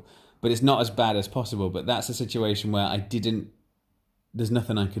ideal, but it's not as bad as possible. But that's a situation where there's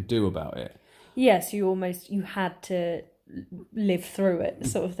nothing I could do about it. Yes, you had to live through it,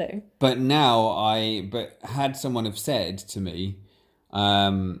 sort of thing. But now had someone have said to me,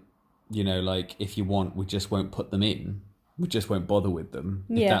 you know, like, if you want, we just won't put them in. We just won't bother with them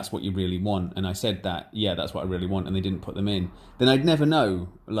if Yeah. that's what you really want. And I said that, yeah, that's what I really want, and they didn't put them in. Then I'd never know,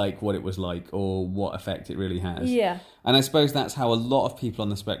 like, what it was like or what effect it really has. Yeah. And I suppose that's how a lot of people on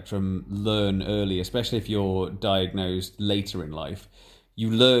the spectrum learn early, especially if you're diagnosed later in life.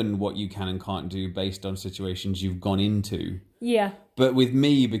 You learn what you can and can't do based on situations you've gone into. Yeah. But with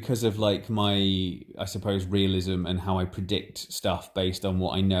me, because of like my, I suppose, realism and how I predict stuff based on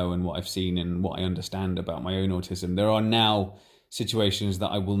what I know and what I've seen and what I understand about my own autism, there are now situations that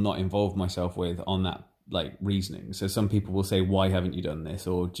I will not involve myself with on that like reasoning. So some people will say, why haven't you done this?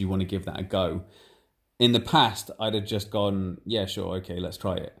 Or do you want to give that a go? In the past, I'd have just gone, yeah, sure, okay, let's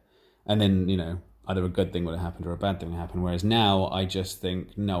try it. And then, you know, either a good thing would have happened or a bad thing would happen. Whereas now I just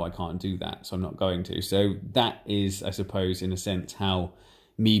think, no, I can't do that, so I'm not going to. So that is, I suppose, in a sense, how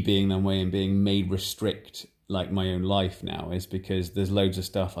me being that way and being made restrict like my own life now is because there's loads of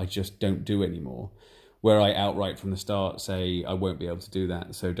stuff I just don't do anymore. Where I outright from the start say, I won't be able to do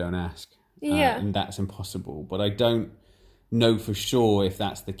that, so don't ask. Yeah. And that's impossible. But I don't know for sure if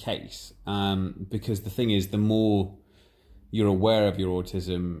that's the case. Because the thing is, the more you're aware of your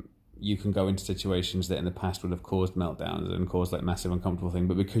autism, you can go into situations that in the past would have caused meltdowns and caused like massive uncomfortable thing.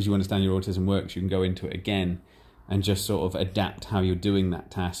 But because you understand your autism works, you can go into it again and just sort of adapt how you're doing that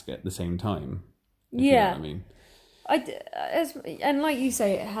task at the same time. If you know what I mean. And like you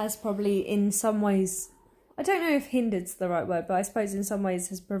say, it has probably in some ways, I don't know if hindered's the right word, but I suppose in some ways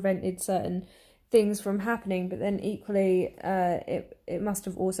has prevented certain things from happening. But then equally, it must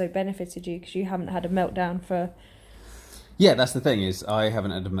have also benefited you because you haven't had a meltdown for... Yeah, that's the thing is I haven't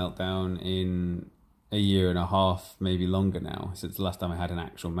had a meltdown in a year and a half, maybe longer now, since the last time I had an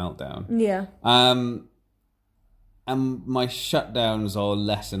actual meltdown. Yeah. And my shutdowns are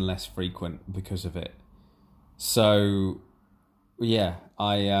less and less frequent because of it. So, yeah,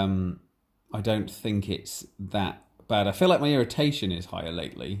 I don't think it's that bad. I feel like my irritation is higher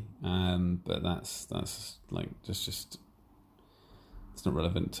lately, but that's like just it's not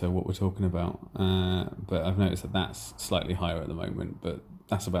relevant to what we're talking about. But I've noticed that that's slightly higher at the moment, but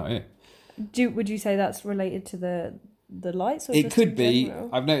that's about it. Would you say that's related to the lights? Or It just could in be. general?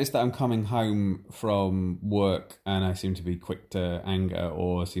 I've noticed that I'm coming home from work and I seem to be quick to anger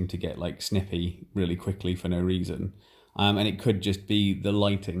or seem to get like snippy really quickly for no reason. And it could just be the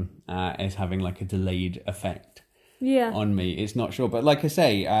lighting is having like a delayed effect on me. It's not sure. But like I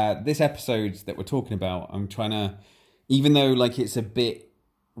say, this episode that we're talking about, I'm trying to, even though like it's a bit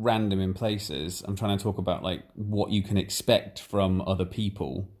random in places, I'm trying to talk about like what you can expect from other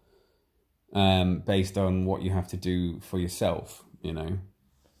people based on what you have to do for yourself, you know.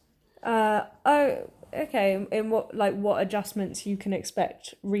 Okay. In what adjustments you can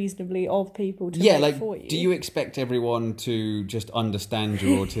expect reasonably of people to Yeah, make like, for you? do you expect everyone to just understand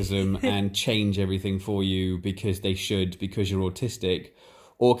your autism and change everything for you because they should, because you're autistic?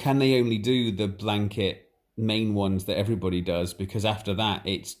 Or can they only do the blanket main ones that everybody does because after that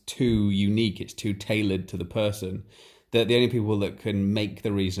it's too unique, it's too tailored to the person, that the only people that can make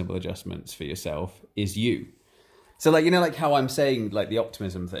the reasonable adjustments for yourself is you? So like, you know, like how I'm saying like the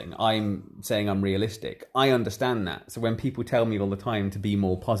optimism thing, I'm saying I'm realistic. I understand that. So when people tell me all the time to be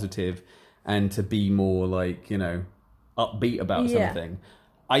more positive and to be more like, you know, upbeat about something,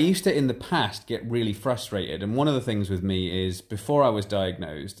 I used to in the past get really frustrated. And one of the things with me is before I was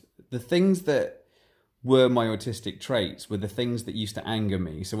diagnosed, the things that were my autistic traits were the things that used to anger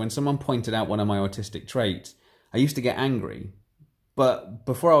me. So when someone pointed out one of my autistic traits, I used to get angry. But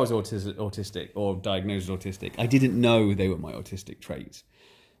before I was autistic or diagnosed as autistic, I didn't know they were my autistic traits.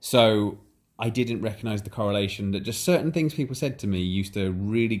 So I didn't recognize the correlation that just certain things people said to me used to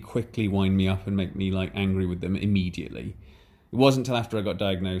really quickly wind me up and make me like angry with them immediately. It wasn't until after I got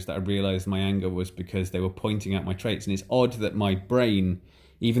diagnosed that I realized my anger was because they were pointing out my traits. And it's odd that my brain,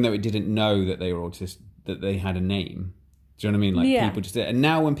 even though it didn't know that they were autistic, that they had a name. Do you know what I mean? Like people just did. And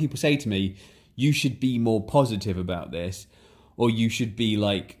now when people say to me, you should be more positive about this, or you should be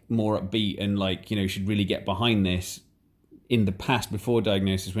like more upbeat and like, you know, you should really get behind this. In the past, before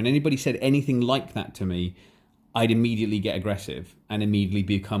diagnosis, when anybody said anything like that to me, I'd immediately get aggressive and immediately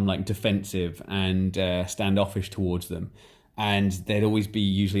become like defensive and standoffish towards them. And there'd always be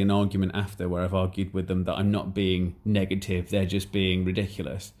usually an argument after where I've argued with them that I'm not being negative, they're just being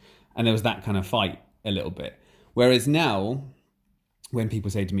ridiculous. And there was that kind of fight a little bit. Whereas now, when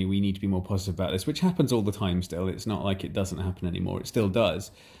people say to me, we need to be more positive about this, which happens all the time still, it's not like it doesn't happen anymore, it still does.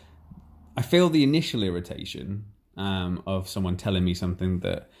 I feel the initial irritation of someone telling me something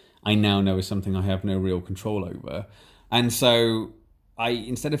that I now know is something I have no real control over. And so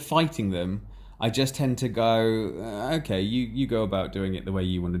instead of fighting them, I just tend to go, okay, you go about doing it the way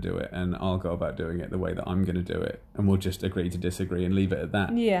you want to do it, and I'll go about doing it the way that I'm going to do it, and we'll just agree to disagree and leave it at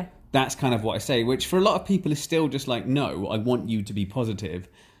that. Yeah. That's kind of what I say, which for a lot of people is still just like, no, I want you to be positive.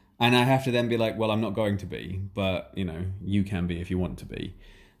 And I have to then be like, well, I'm not going to be, but, you can be if you want to be.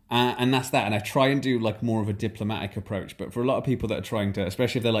 And that's that. And I try and do like more of a diplomatic approach. But for a lot of people that are trying to,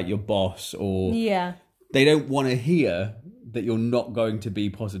 especially if they're like your boss or they don't want to hear that you're not going to be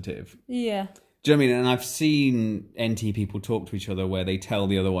positive. Yeah. Do you know what I mean? And I've seen NT people talk to each other where they tell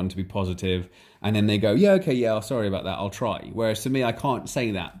the other one to be positive and then they go, yeah, okay, yeah, sorry about that, I'll try. Whereas to me, I can't say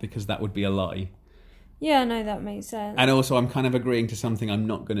that because that would be a lie. Yeah, no, that makes sense. And also, I'm kind of agreeing to something I'm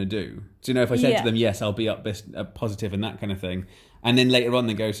not going to do. So, if I said to them, yes, I'll be positive and that kind of thing, and then later on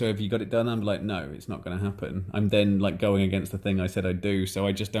they go, so have you got it done? I'm like, no, it's not going to happen. I'm then like going against the thing I said I'd do, so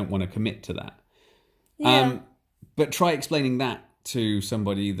I just don't want to commit to that. Yeah. But try explaining that to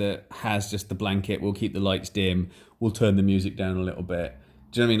somebody that has just the blanket, we'll keep the lights dim, we'll turn the music down a little bit.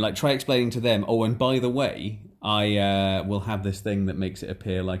 Do you know what I mean? Like, try explaining to them, oh, and by the way, I will have this thing that makes it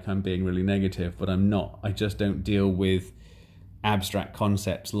appear like I'm being really negative, but I'm not. I just don't deal with abstract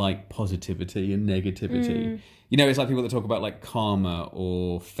concepts like positivity and negativity. It's like people that talk about like karma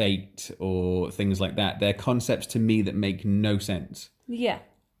or fate or things like that. They're concepts to me that make no sense. Yeah.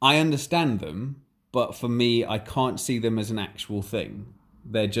 I understand them, but for me, I can't see them as an actual thing.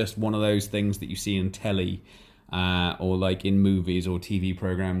 They're just one of those things that you see in telly or like in movies or TV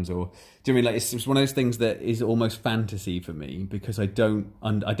programs, or do you know what I mean? Like it's one of those things that is almost fantasy for me because I don't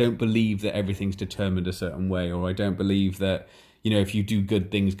believe that everything's determined a certain way, or I don't believe that if you do good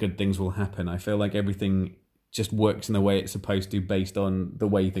things will happen. I feel like everything just works in the way it's supposed to based on the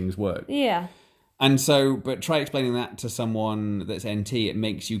way things work. Yeah. And so, but try explaining that to someone that's NT, it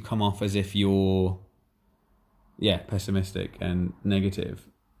makes you come off as if you're, pessimistic and negative.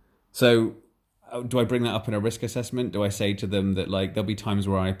 So, do I bring that up in a risk assessment? Do I say to them that, like, there'll be times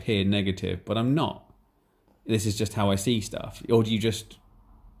where I appear negative, but I'm not? This is just how I see stuff. Or do you just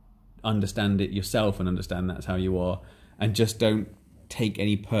understand it yourself and understand that's how you are and just don't take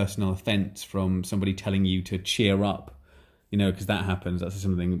any personal offense from somebody telling you to cheer up? Because that happens. That's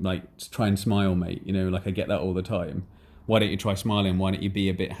something like, try and smile, mate. Like I get that all the time. Why don't you try smiling? Why don't you be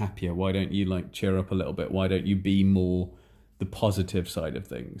a bit happier? Why don't you like cheer up a little bit? Why don't you be more the positive side of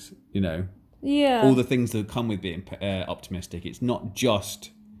things? Yeah. All the things that come with being optimistic. It's not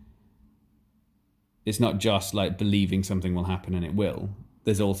just like believing something will happen and it will.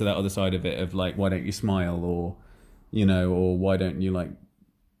 There's also that other side of it of like, why don't you smile, or or why don't you like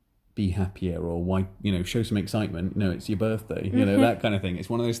be happier, or why show some excitement, it's your birthday, that kind of thing. It's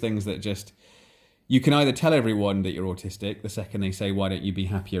one of those things that just, you can either tell everyone that you're autistic the second they say, why don't you be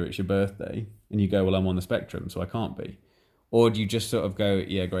happier, it's your birthday, and you go, well, I'm on the spectrum so I can't be, or do you just sort of go,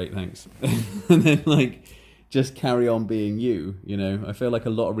 yeah, great, thanks, and then like just carry on being you? I feel like a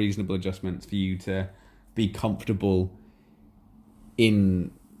lot of reasonable adjustments for you to be comfortable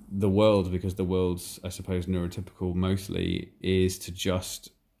in the world, because the world's, I suppose, neurotypical mostly, is to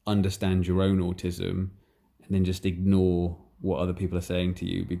just understand your own autism and then just ignore what other people are saying to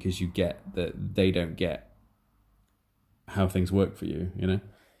you, because you get that they don't get how things work for you,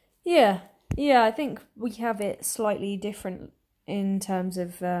 Yeah, I think we have it slightly different in terms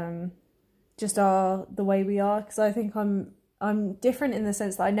of just the way we are, because I think I'm different in the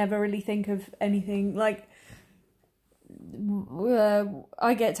sense that I never really think of anything like,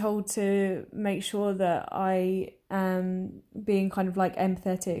 I get told to make sure that I am being kind of like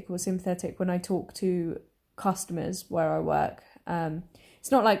empathetic or sympathetic when I talk to customers where I work.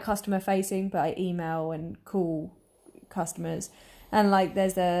 It's not like customer facing, but I email and call customers, and like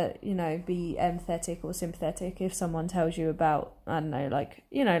there's be empathetic or sympathetic if someone tells you about, I don't know, like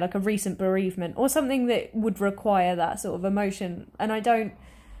like a recent bereavement or something that would require that sort of emotion. And I don't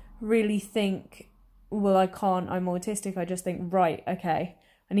really think, well, I'm autistic. I just think, right, okay,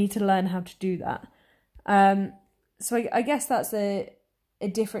 I need to learn how to do that. So I guess that's a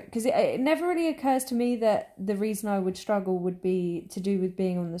different, because it never really occurs to me that the reason I would struggle would be to do with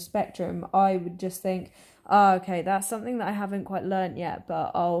being on the spectrum. I would just think, okay, that's something that I haven't quite learned yet,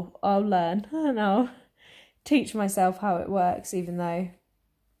 but I'll learn and I'll teach myself how it works, even though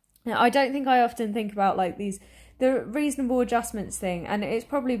I don't think I often think about like the reasonable adjustments thing, and it's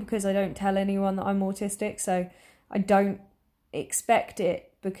probably because I don't tell anyone that I'm autistic, so I don't expect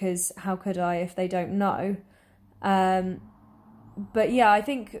it, because how could I if they don't know? But yeah, I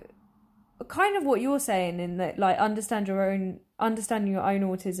think kind of what you're saying, in that like understanding your own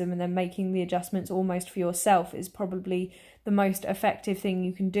autism and then making the adjustments almost for yourself is probably the most effective thing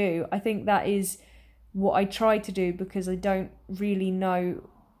you can do. I think that is what I try to do, because I don't really know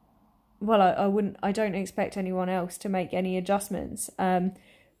well, I don't expect anyone else to make any adjustments,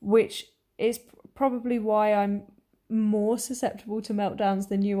 which is probably why I'm more susceptible to meltdowns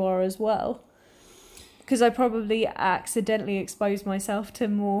than you are as well. Because I probably accidentally exposed myself to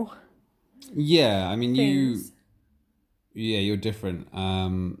more. Yeah, I mean, things. you're different.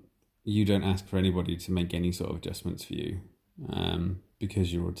 You don't ask for anybody to make any sort of adjustments for you,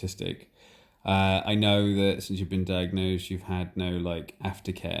 because you're autistic. I know that since you've been diagnosed, you've had no like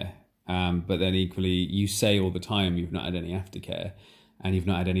aftercare. But then equally, you say all the time you've not had any aftercare, and you've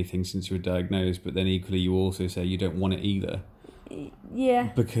not had anything since you were diagnosed. But then equally, you also say you don't want it either. Yeah.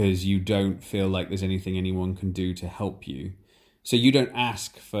 Because you don't feel like there's anything anyone can do to help you. So you don't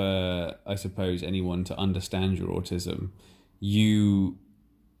ask for, I suppose, anyone to understand your autism. You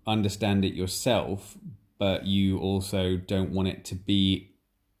understand it yourself, but you also don't want it to be,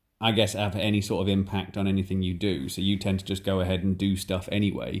 I guess, have any sort of impact on anything you do. So you tend to just go ahead and do stuff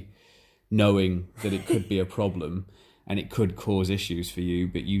anyway, knowing that it could be a problem and it could cause issues for you,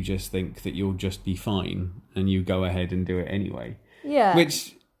 but you just think that you'll just be fine and you go ahead and do it anyway. Yeah.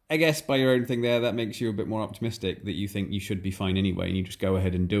 Which, I guess, by your own thing there, that makes you a bit more optimistic that you think you should be fine anyway and you just go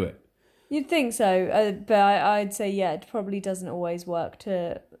ahead and do it. You'd think so, but I'd say, yeah, it probably doesn't always work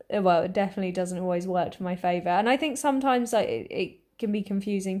it definitely doesn't always work to my favour. And I think sometimes like it can be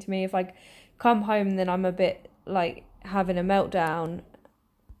confusing to me if I come home and then I'm a bit like having a meltdown,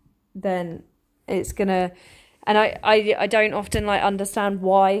 then it's gonna, and I don't often like understand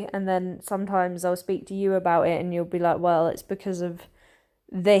why, and then sometimes I'll speak to you about it and you'll be like, well, it's because of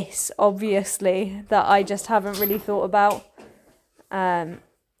this, obviously, that I just haven't really thought about.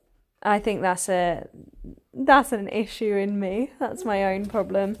 I think that's an issue in me. That's my own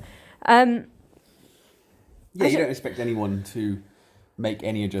problem. Yeah, you don't expect anyone to make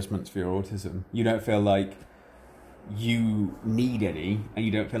any adjustments for your autism. You don't feel like you need any, and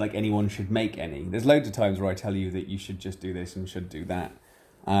you don't feel like anyone should make any. There's loads of times where I tell you that you should just do this and should do that,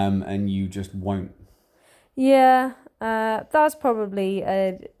 and you just won't. Yeah, that's probably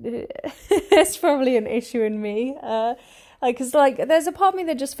it's probably an issue in me. Because there's a part of me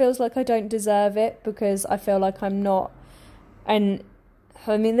that just feels like I don't deserve it because I feel like I'm not, and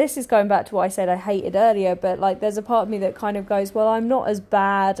I mean, this is going back to what I said I hated earlier, but like there's a part of me that kind of goes, well, I'm not as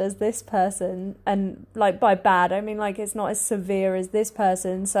bad as this person, and like by bad I mean like it's not as severe as this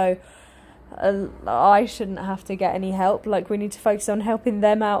person, so I shouldn't have to get any help. Like we need to focus on helping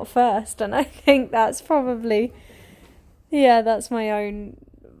them out first, and I think that's probably, yeah, that's my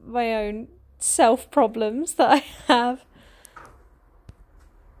own self problems that I have.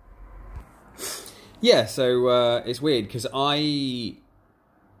 Yeah, so it's weird because I,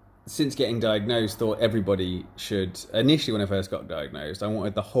 since getting diagnosed, thought everybody should, initially when I first got diagnosed, I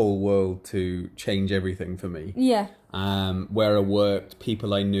wanted the whole world to change everything for me. Yeah. Where I worked,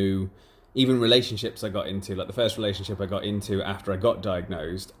 people I knew, even relationships I got into, like the first relationship I got into after I got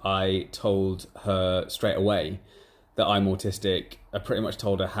diagnosed, I told her straight away that I'm autistic. I pretty much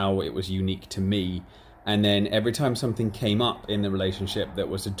told her how it was unique to me. And then every time something came up in the relationship that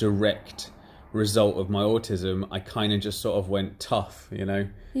was a direct result of my autism, I kind of just sort of went tough, you know?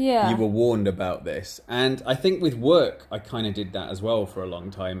 Yeah. You were warned about this. And I think with work, I kind of did that as well for a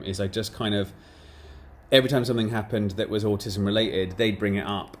long time, is I just kind of, every time something happened that was autism related, they'd bring it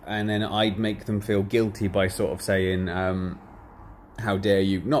up and then I'd make them feel guilty by sort of saying, how dare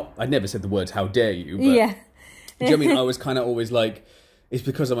you? Not, I'd never said the words, how dare you, but yeah. Do you know what I mean? I was kind of always like, it's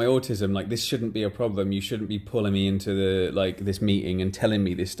because of my autism, like this shouldn't be a problem. You shouldn't be pulling me into this meeting and telling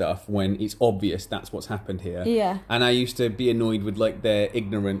me this stuff when it's obvious that's what's happened here. Yeah. And I used to be annoyed with like their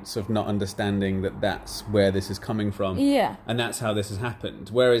ignorance of not understanding that that's where this is coming from. Yeah. And that's how this has happened.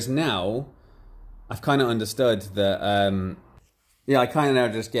 Whereas now, I've kind of understood that, I kind of now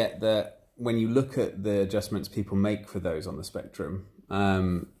just get that when you look at the adjustments people make for those on the spectrum,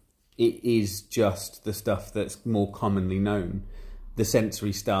 it is just the stuff that's more commonly known. The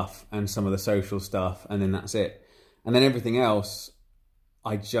sensory stuff and some of the social stuff, and then that's it. And then everything else,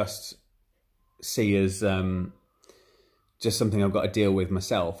 I just see as just something I've got to deal with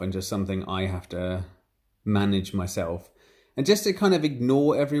myself and just something I have to manage myself. And just to kind of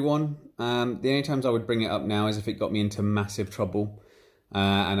ignore everyone. The only times I would bring it up now is if it got me into massive trouble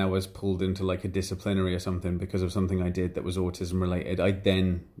and I was pulled into like a disciplinary or something because of something I did that was autism related. I'd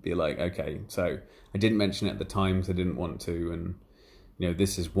then be like, okay, so I didn't mention it at the time because I didn't want to, and you know,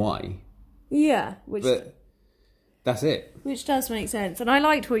 this is why. Yeah, but that's it. Which does make sense. And I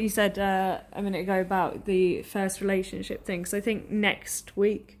liked what you said a minute ago about the first relationship thing. So I think next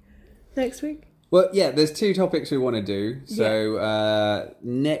week. Well, yeah, there's two topics we want to do. So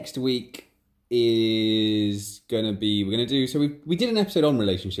next week, is going to be, we're going to do, so we did an episode on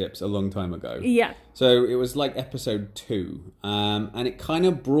relationships a long time ago. Yeah. So it was like episode 2, and it kind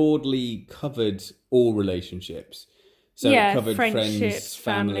of broadly covered all relationships. So Yeah, it covered friends, friendships,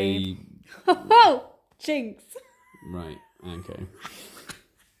 family. Oh, jinx. Right, okay.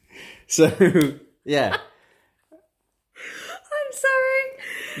 So, yeah. I'm sorry.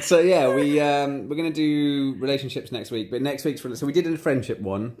 So yeah, we're gonna do relationships next week, but next week's so we did a friendship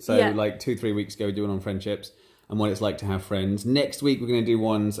one, so Yeah. like 2-3 weeks ago, we did one on friendships and what it's like to have friends. Next week we're gonna do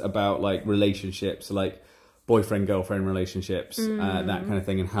ones about like relationships, like boyfriend girlfriend relationships, that kind of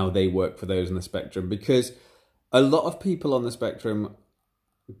thing, and how they work for those on the spectrum. Because a lot of people on the spectrum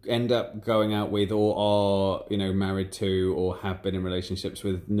end up going out with or are, you know, married to or have been in relationships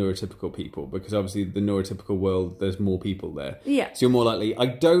with neurotypical people, because obviously the neurotypical world, there's more people there. Yeah. So you're more likely. I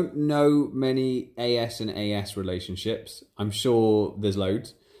don't know many AS and AS relationships. I'm sure there's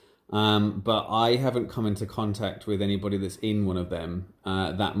loads. But I haven't come into contact with anybody that's in one of them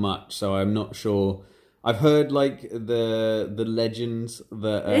that much, so I'm not sure. I've heard like the legends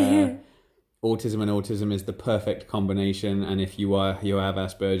that autism and autism is the perfect combination, and if you have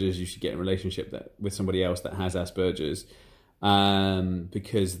Asperger's, you should get in a relationship with somebody else that has Asperger's,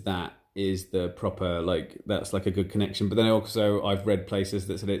 because that is the proper, like, that's like a good connection. But then also I've read places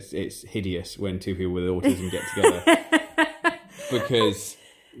that said it's hideous when two people with autism get together because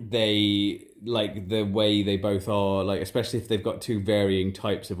they, like, the way they both are, like, especially if they've got two varying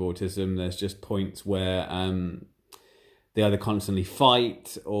types of autism, there's just points where they either constantly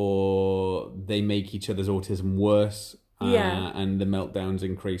fight or they make each other's autism worse, and the meltdowns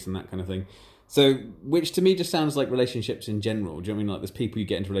increase and that kind of thing. So, which to me just sounds like relationships in general. Do you know what I mean? Like, there's people you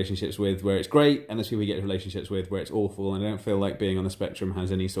get into relationships with where it's great, and there's people you get into relationships with where it's awful, and I don't feel like being on the spectrum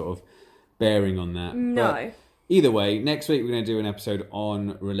has any sort of bearing on that. No. But either way, next week we're going to do an episode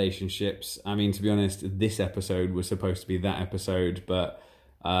on relationships. I mean, to be honest, this episode was supposed to be that episode, but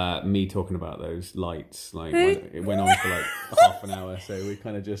me talking about those lights, like, it went on for like half an hour, so we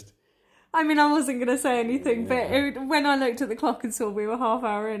kind of just... I mean, I wasn't going to say anything, but when I looked at the clock and saw we were half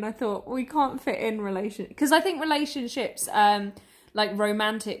hour in, I thought, we can't fit in because I think relationships, like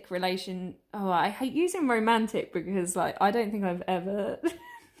romantic I hate using romantic because, like, I don't think I've ever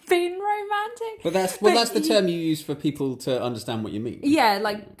been romantic. But that's the term you use for people to understand what you mean. Yeah,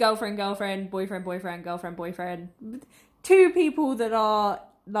 like girlfriend, boyfriend, girlfriend, boyfriend. Two people that are,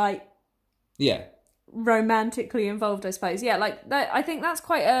 like... Yeah. Romantically involved, I suppose. Yeah, like that. I think that's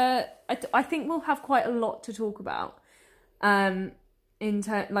quite I think we'll have quite a lot to talk about. I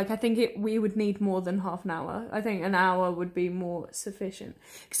think we would need more than half an hour. I think an hour would be more sufficient,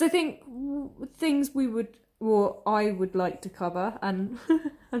 because I think things I would like to cover, and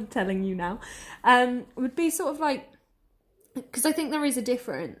I'm telling you now, would be sort of like, because I think there is a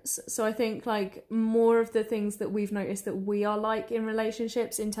difference. So I think, like, more of the things that we've noticed that we are like in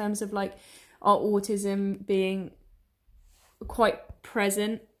relationships, in terms of, like, our autism being quite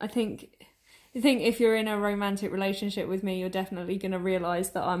present. I think if you're in a romantic relationship with me, you're definitely going to realise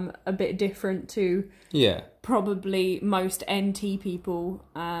that I'm a bit different to probably most NT people,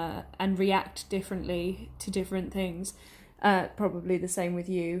 and react differently to different things. Probably the same with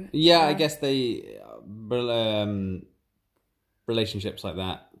you. Yeah, I guess relationships like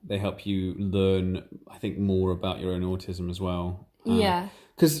that, they help you learn, I think, more about your own autism as well. Yeah.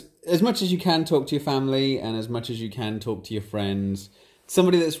 Because as much as you can talk to your family and as much as you can talk to your friends,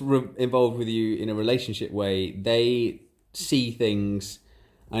 somebody that's involved with you in a relationship way, they see things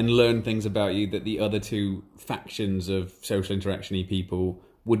and learn things about you that the other two factions of social interaction-y people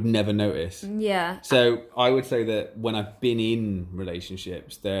would never notice. Yeah. So I would say that when I've been in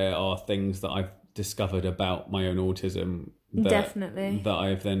relationships, there are things that I've discovered about my own autism definitely that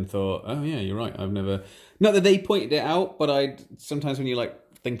I've then thought, oh yeah, you're right, I've never, not that they pointed it out, but sometimes when you, like,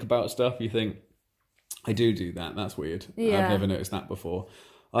 think about stuff, you think, I do that, that's weird. I've never noticed that before.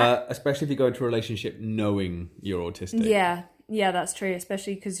 Especially if you go into a relationship knowing you're autistic. Yeah, that's true,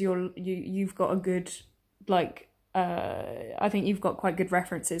 especially because you've got a good, like, I think you've got quite good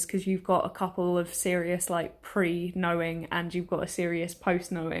references, because you've got a couple of serious, like, pre-knowing, and you've got a serious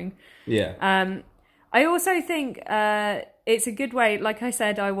post-knowing. Yeah. I also think it's a good way, like I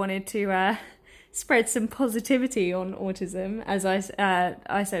said, I wanted to spread some positivity on autism. As I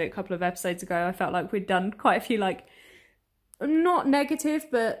said a couple of episodes ago, I felt like we'd done quite a few, like, not negative,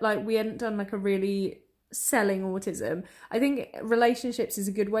 but, like, we hadn't done, like, a really selling autism. I think relationships is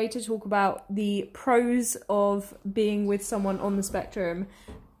a good way to talk about the pros of being with someone on the spectrum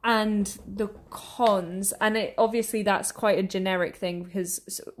and the cons. And obviously that's quite a generic thing,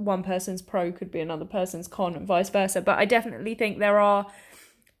 because one person's pro could be another person's con and vice versa. But I definitely think there are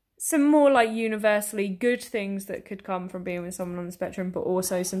some more like universally good things that could come from being with someone on the spectrum, but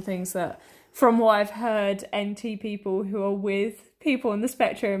also some things that, from what I've heard, NT people who are with people on the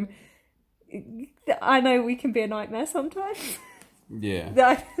spectrum, I know we can be a nightmare sometimes. Yeah.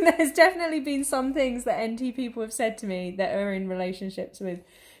 There's definitely been some things that NT people have said to me that are in relationships with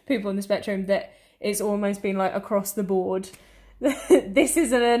people on the spectrum that it's almost been like across the board. This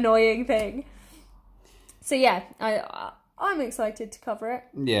is an annoying thing. So yeah, I'm excited to cover it.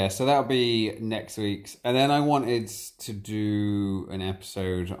 Yeah, so that'll be next week's. And then I wanted to do an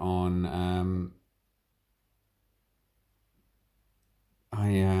episode on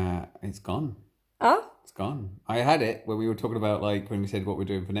it's gone. Oh? It's gone. I had it where we were talking about, like, when we said what we're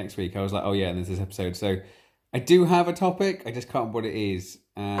doing for next week. I was like, oh yeah, and there's this episode. So I do have a topic. I just can't remember what it is.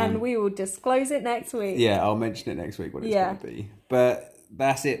 And we will disclose it next week. Yeah, I'll mention it next week what it's going to be. But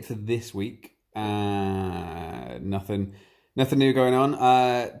that's it for this week. Nothing new going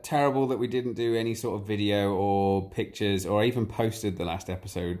on. Terrible that we didn't do any sort of video or pictures or even posted the last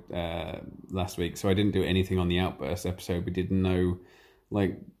episode last week. So I didn't do anything on the Outburst episode. We didn't know,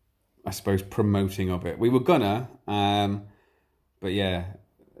 like, I suppose, promoting of it. We were gonna, but yeah,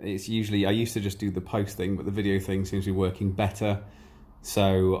 it's usually, I used to just do the post thing, but the video thing seems to be working better.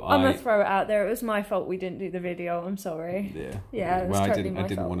 So I'm gonna throw it out there. It was my fault we didn't do the video. I'm sorry. Yeah. Yeah. It was totally I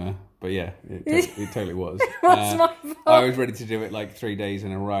didn't fault. want to, but yeah, it totally was. It was my fault. I was ready to do it like 3 days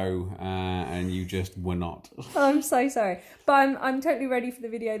in a row, and you just were not. I'm so sorry, but I'm totally ready for the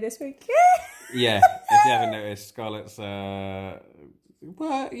video this week. Yeah. If you haven't noticed, Scarlett's.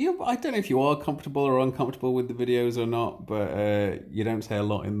 Well, I don't know if you are comfortable or uncomfortable with the videos or not, but you don't say a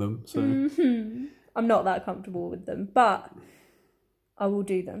lot in them, so. Mm-hmm. I'm not that comfortable with them, but I will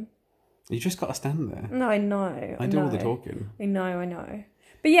do them. You just got to stand there. No, I know. I do all the talking. I know.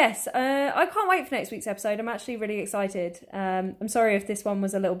 But yes, I can't wait for next week's episode. I'm actually really excited. I'm sorry if this one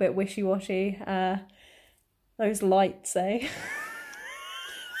was a little bit wishy-washy. Those lights, eh?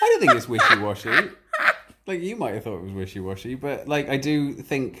 I don't think it's wishy-washy. Like, you might have thought it was wishy-washy, but, like, I do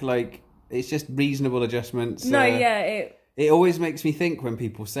think, like, it's just reasonable adjustments. No, yeah. It always makes me think when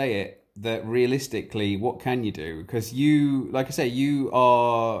people say it, that realistically, what can you do? Because you, like I say,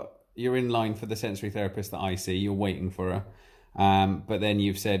 you're in line for the sensory therapist that I see. You're waiting for her. But then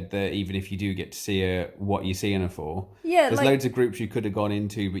you've said that even if you do get to see her, what you seeing her for? Yeah, there's loads of groups you could have gone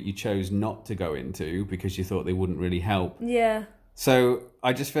into, but you chose not to go into because you thought they wouldn't really help. Yeah. So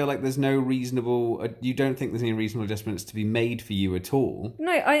I just feel like there's no reasonable. You don't think there's any reasonable adjustments to be made for you at all.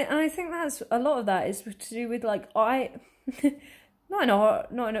 No, I think that's a lot of that is to do with like not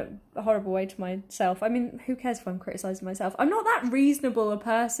in a horrible way to myself. I mean, who cares if I'm criticising myself? I'm not that reasonable a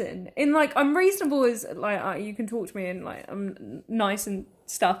person. In like, I'm reasonable as like you can talk to me and like I'm nice and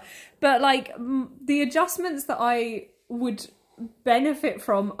stuff, but like the adjustments that I would benefit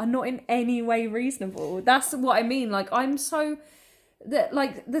from are not in any way reasonable. That's what I mean. Like I'm so that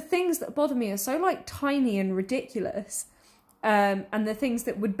like the things that bother me are so like tiny and ridiculous. And the things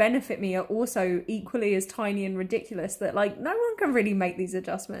that would benefit me are also equally as tiny and ridiculous that like no one can really make these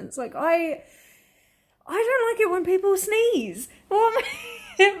adjustments. Like I don't like it when people sneeze. What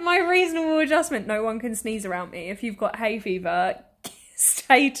my reasonable adjustment? No one can sneeze around me. If you've got hay fever,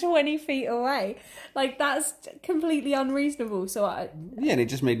 stay 20 feet away. Like that's completely unreasonable. So yeah, and it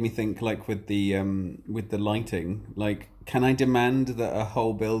just made me think like with the lighting, like can I demand that a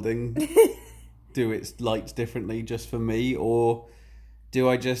whole building do its lights differently just for me, or do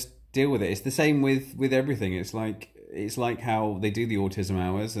I just deal with it? It's the same with everything. It's like how they do the autism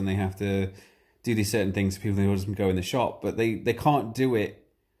hours and they have to do these certain things for people who autism go in the shop, but they can't do it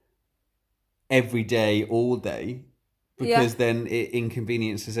every day, all day, because then it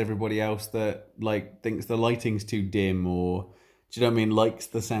inconveniences everybody else that like thinks the lighting's too dim, or do you know what I mean, likes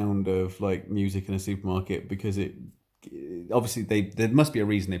the sound of like music in a supermarket because it obviously there must be a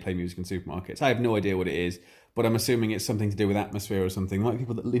reason they play music in supermarkets. I have no idea what it is, but I'm assuming it's something to do with atmosphere or something. Like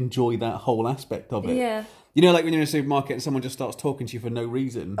people that enjoy that whole aspect of it. Yeah. You know, like when you're in a supermarket and someone just starts talking to you for no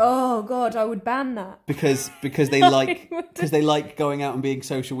reason. Oh God, I would ban that. Because they like going out and being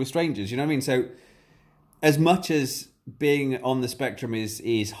social with strangers. You know what I mean? So as much as being on the spectrum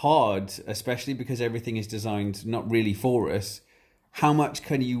is hard, especially because everything is designed not really for us, how much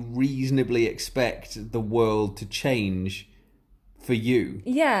can you reasonably expect the world to change for you?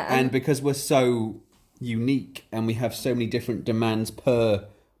 Yeah. And because we're so unique and we have so many different demands per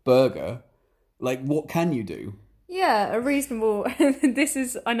burger, like what can you do? Yeah, a reasonable...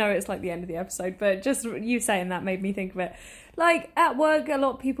 I know it's like the end of the episode, but just you saying that made me think of it. Like at work, a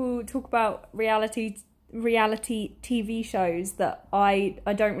lot of people talk about reality TV shows that I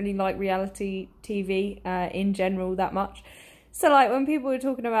don't really like reality TV in general that much. So, like, when people were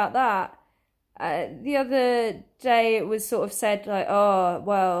talking about that, the other day it was sort of said, like, oh,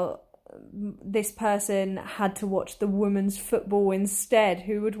 well, this person had to watch the women's football instead.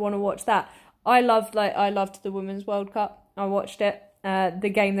 Who would want to watch that? I loved the Women's World Cup. I watched it.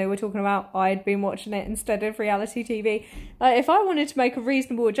 The game they were talking about, I'd been watching it instead of reality TV. Like, if I wanted to make a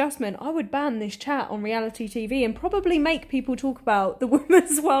reasonable adjustment, I would ban this chat on reality TV and probably make people talk about the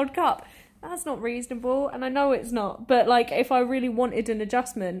Women's World Cup. That's not reasonable, and I know it's not. But, like, if I really wanted an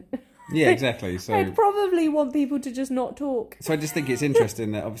adjustment... Yeah, exactly. So I'd probably want people to just not talk. So I just think it's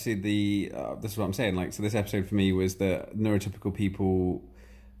interesting that obviously this is what I'm saying. Like, so this episode for me was that neurotypical people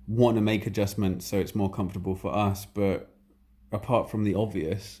want to make adjustments so it's more comfortable for us, but apart from the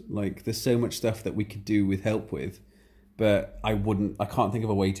obvious, like, there's so much stuff that we could do with help with, but I can't think of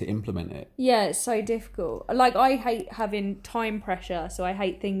a way to implement it. Yeah, it's so difficult. Like, I hate having time pressure, so I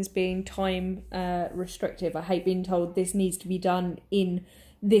hate things being time restrictive. I hate being told this needs to be done in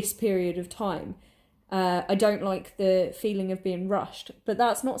this period of time. I don't like the feeling of being rushed, but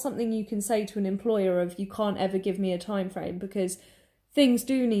that's not something you can say to an employer of, you can't ever give me a time frame, because things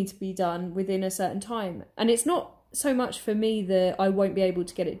do need to be done within a certain time. And it's not so much for me that I won't be able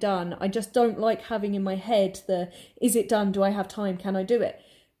to get it done. I just don't like having in my head is it done? Do I have time? Can I do it?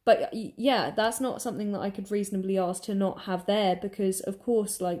 But yeah, that's not something that I could reasonably ask to not have there, because of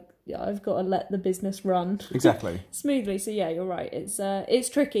course, like, I've got to let the business run Exactly. smoothly. So yeah, you're right. It's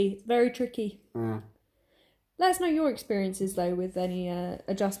tricky, very tricky. Mm. Let us know your experiences though with any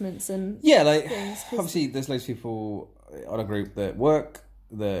adjustments and like things, obviously there's loads of people on a group that work,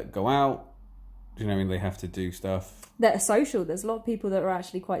 that go out. Do you know what I mean? They have to do stuff that are social. There's a lot of people that are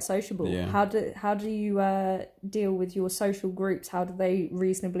actually quite sociable. Yeah. How do you deal with your social groups? How do they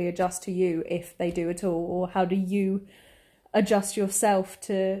reasonably adjust to you, if they do at all, or how do you adjust yourself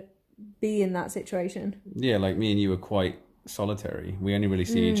to be in that situation? Yeah, like me and you are quite solitary. We only really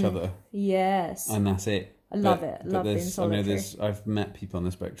see each other. Yes. And that's it. I love it. I love being solitary. I've met people on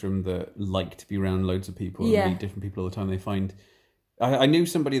the spectrum that like to be around loads of people and meet different people all the time. They find... I knew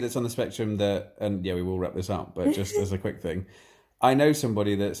somebody that's on the spectrum that... And yeah, we will wrap this up, but just as a quick thing. I know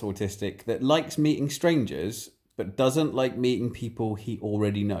somebody that's autistic that likes meeting strangers, but doesn't like meeting people he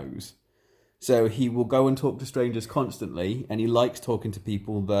already knows. So he will go and talk to strangers constantly, and he likes talking to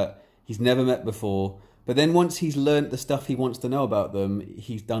people that he's never met before. But then once he's learnt the stuff he wants to know about them,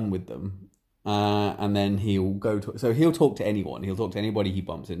 he's done with them. And then he'll he'll talk to anyone. He'll talk to anybody he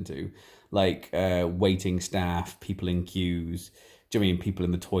bumps into, like waiting staff, people in queues. Do you mean people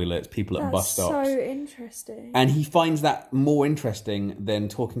in the toilets, people at bus stops? That's so interesting. And he finds that more interesting than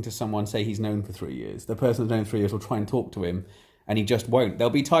talking to someone, say, he's known for 3 years. The person who's known 3 years will try and talk to him, and he just won't. There'll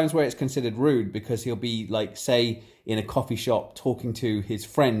be times where it's considered rude because he'll be, like, say, in a coffee shop talking to his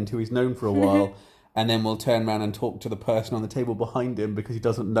friend who he's known for a while, and then we'll turn around and talk to the person on the table behind him because he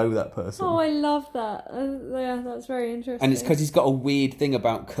doesn't know that person. Oh, I love that. Yeah, that's very interesting. And it's because he's got a weird thing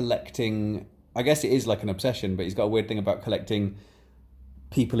about collecting... I guess it is like an obsession, but he's got a weird thing about collecting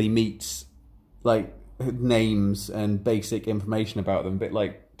people he meets, like, names and basic information about them, a bit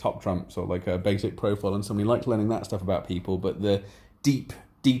like Top Trumps or like a basic profile on somebody. He likes learning that stuff about people, but the deep,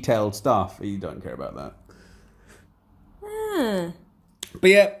 detailed stuff, he don't care about that. But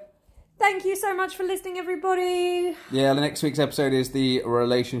yeah. Thank you so much for listening, everybody. Yeah, the next week's episode is the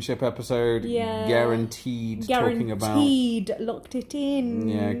relationship episode. Yeah. Guaranteed talking about... Locked it in.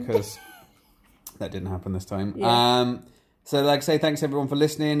 Yeah, because that didn't happen this time. Yeah. So, like I say, thanks everyone for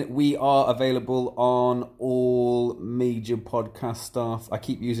listening. We are available on all major podcast stuff. I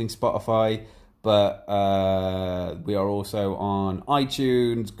keep using Spotify, but we are also on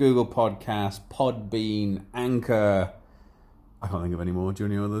iTunes, Google Podcasts, Podbean, Anchor. I can't think of any more. Do you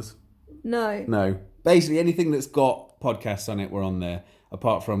know any others? No. Basically, anything that's got podcasts on it, we're on there.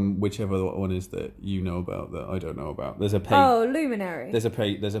 Apart from whichever one is that you know about that I don't know about. There's a paid... Oh, Luminary. There's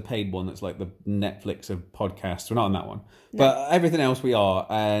a paid one that's like the Netflix of podcasts. We're not on that one. No. But everything else we are.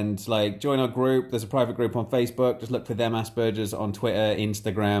 And like, join our group. There's a private group on Facebook. Just look for Them Aspergers on Twitter,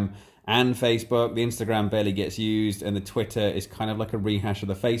 Instagram, and Facebook. The Instagram barely gets used, and the Twitter is kind of like a rehash of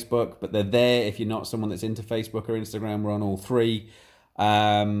the Facebook. But they're there if you're not someone that's into Facebook or Instagram. We're on all three.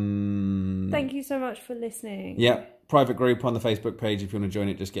 Thank you so much for listening. Yeah. Private group on the Facebook page. If you want to join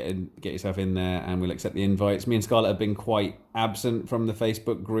it, just get yourself in there and we'll accept the invites. Me and Scarlett have been quite absent from the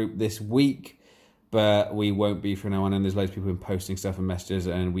Facebook group this week, but we won't be from now on. And there's loads of people been posting stuff and messages,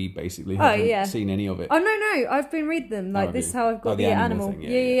 and we basically haven't seen any of it. Oh no, I've been reading them. Like this is how I've got the animal. Thing,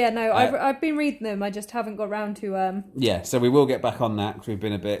 yeah. No, I've been reading them. I just haven't got around to. Yeah, so we will get back on that because we've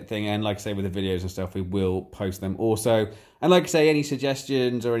been a bit thing, and like I say, with the videos and stuff, we will post them also. And like I say, any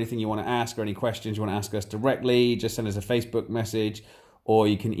suggestions or anything you want to ask or any questions you want to ask us directly, just send us a Facebook message. Or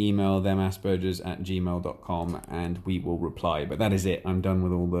you can email them aspergers@gmail.com and we will reply. But that is it. I'm done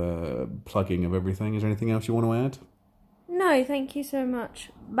with all the plugging of everything. Is there anything else you want to add? No, thank you so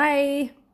much. Bye.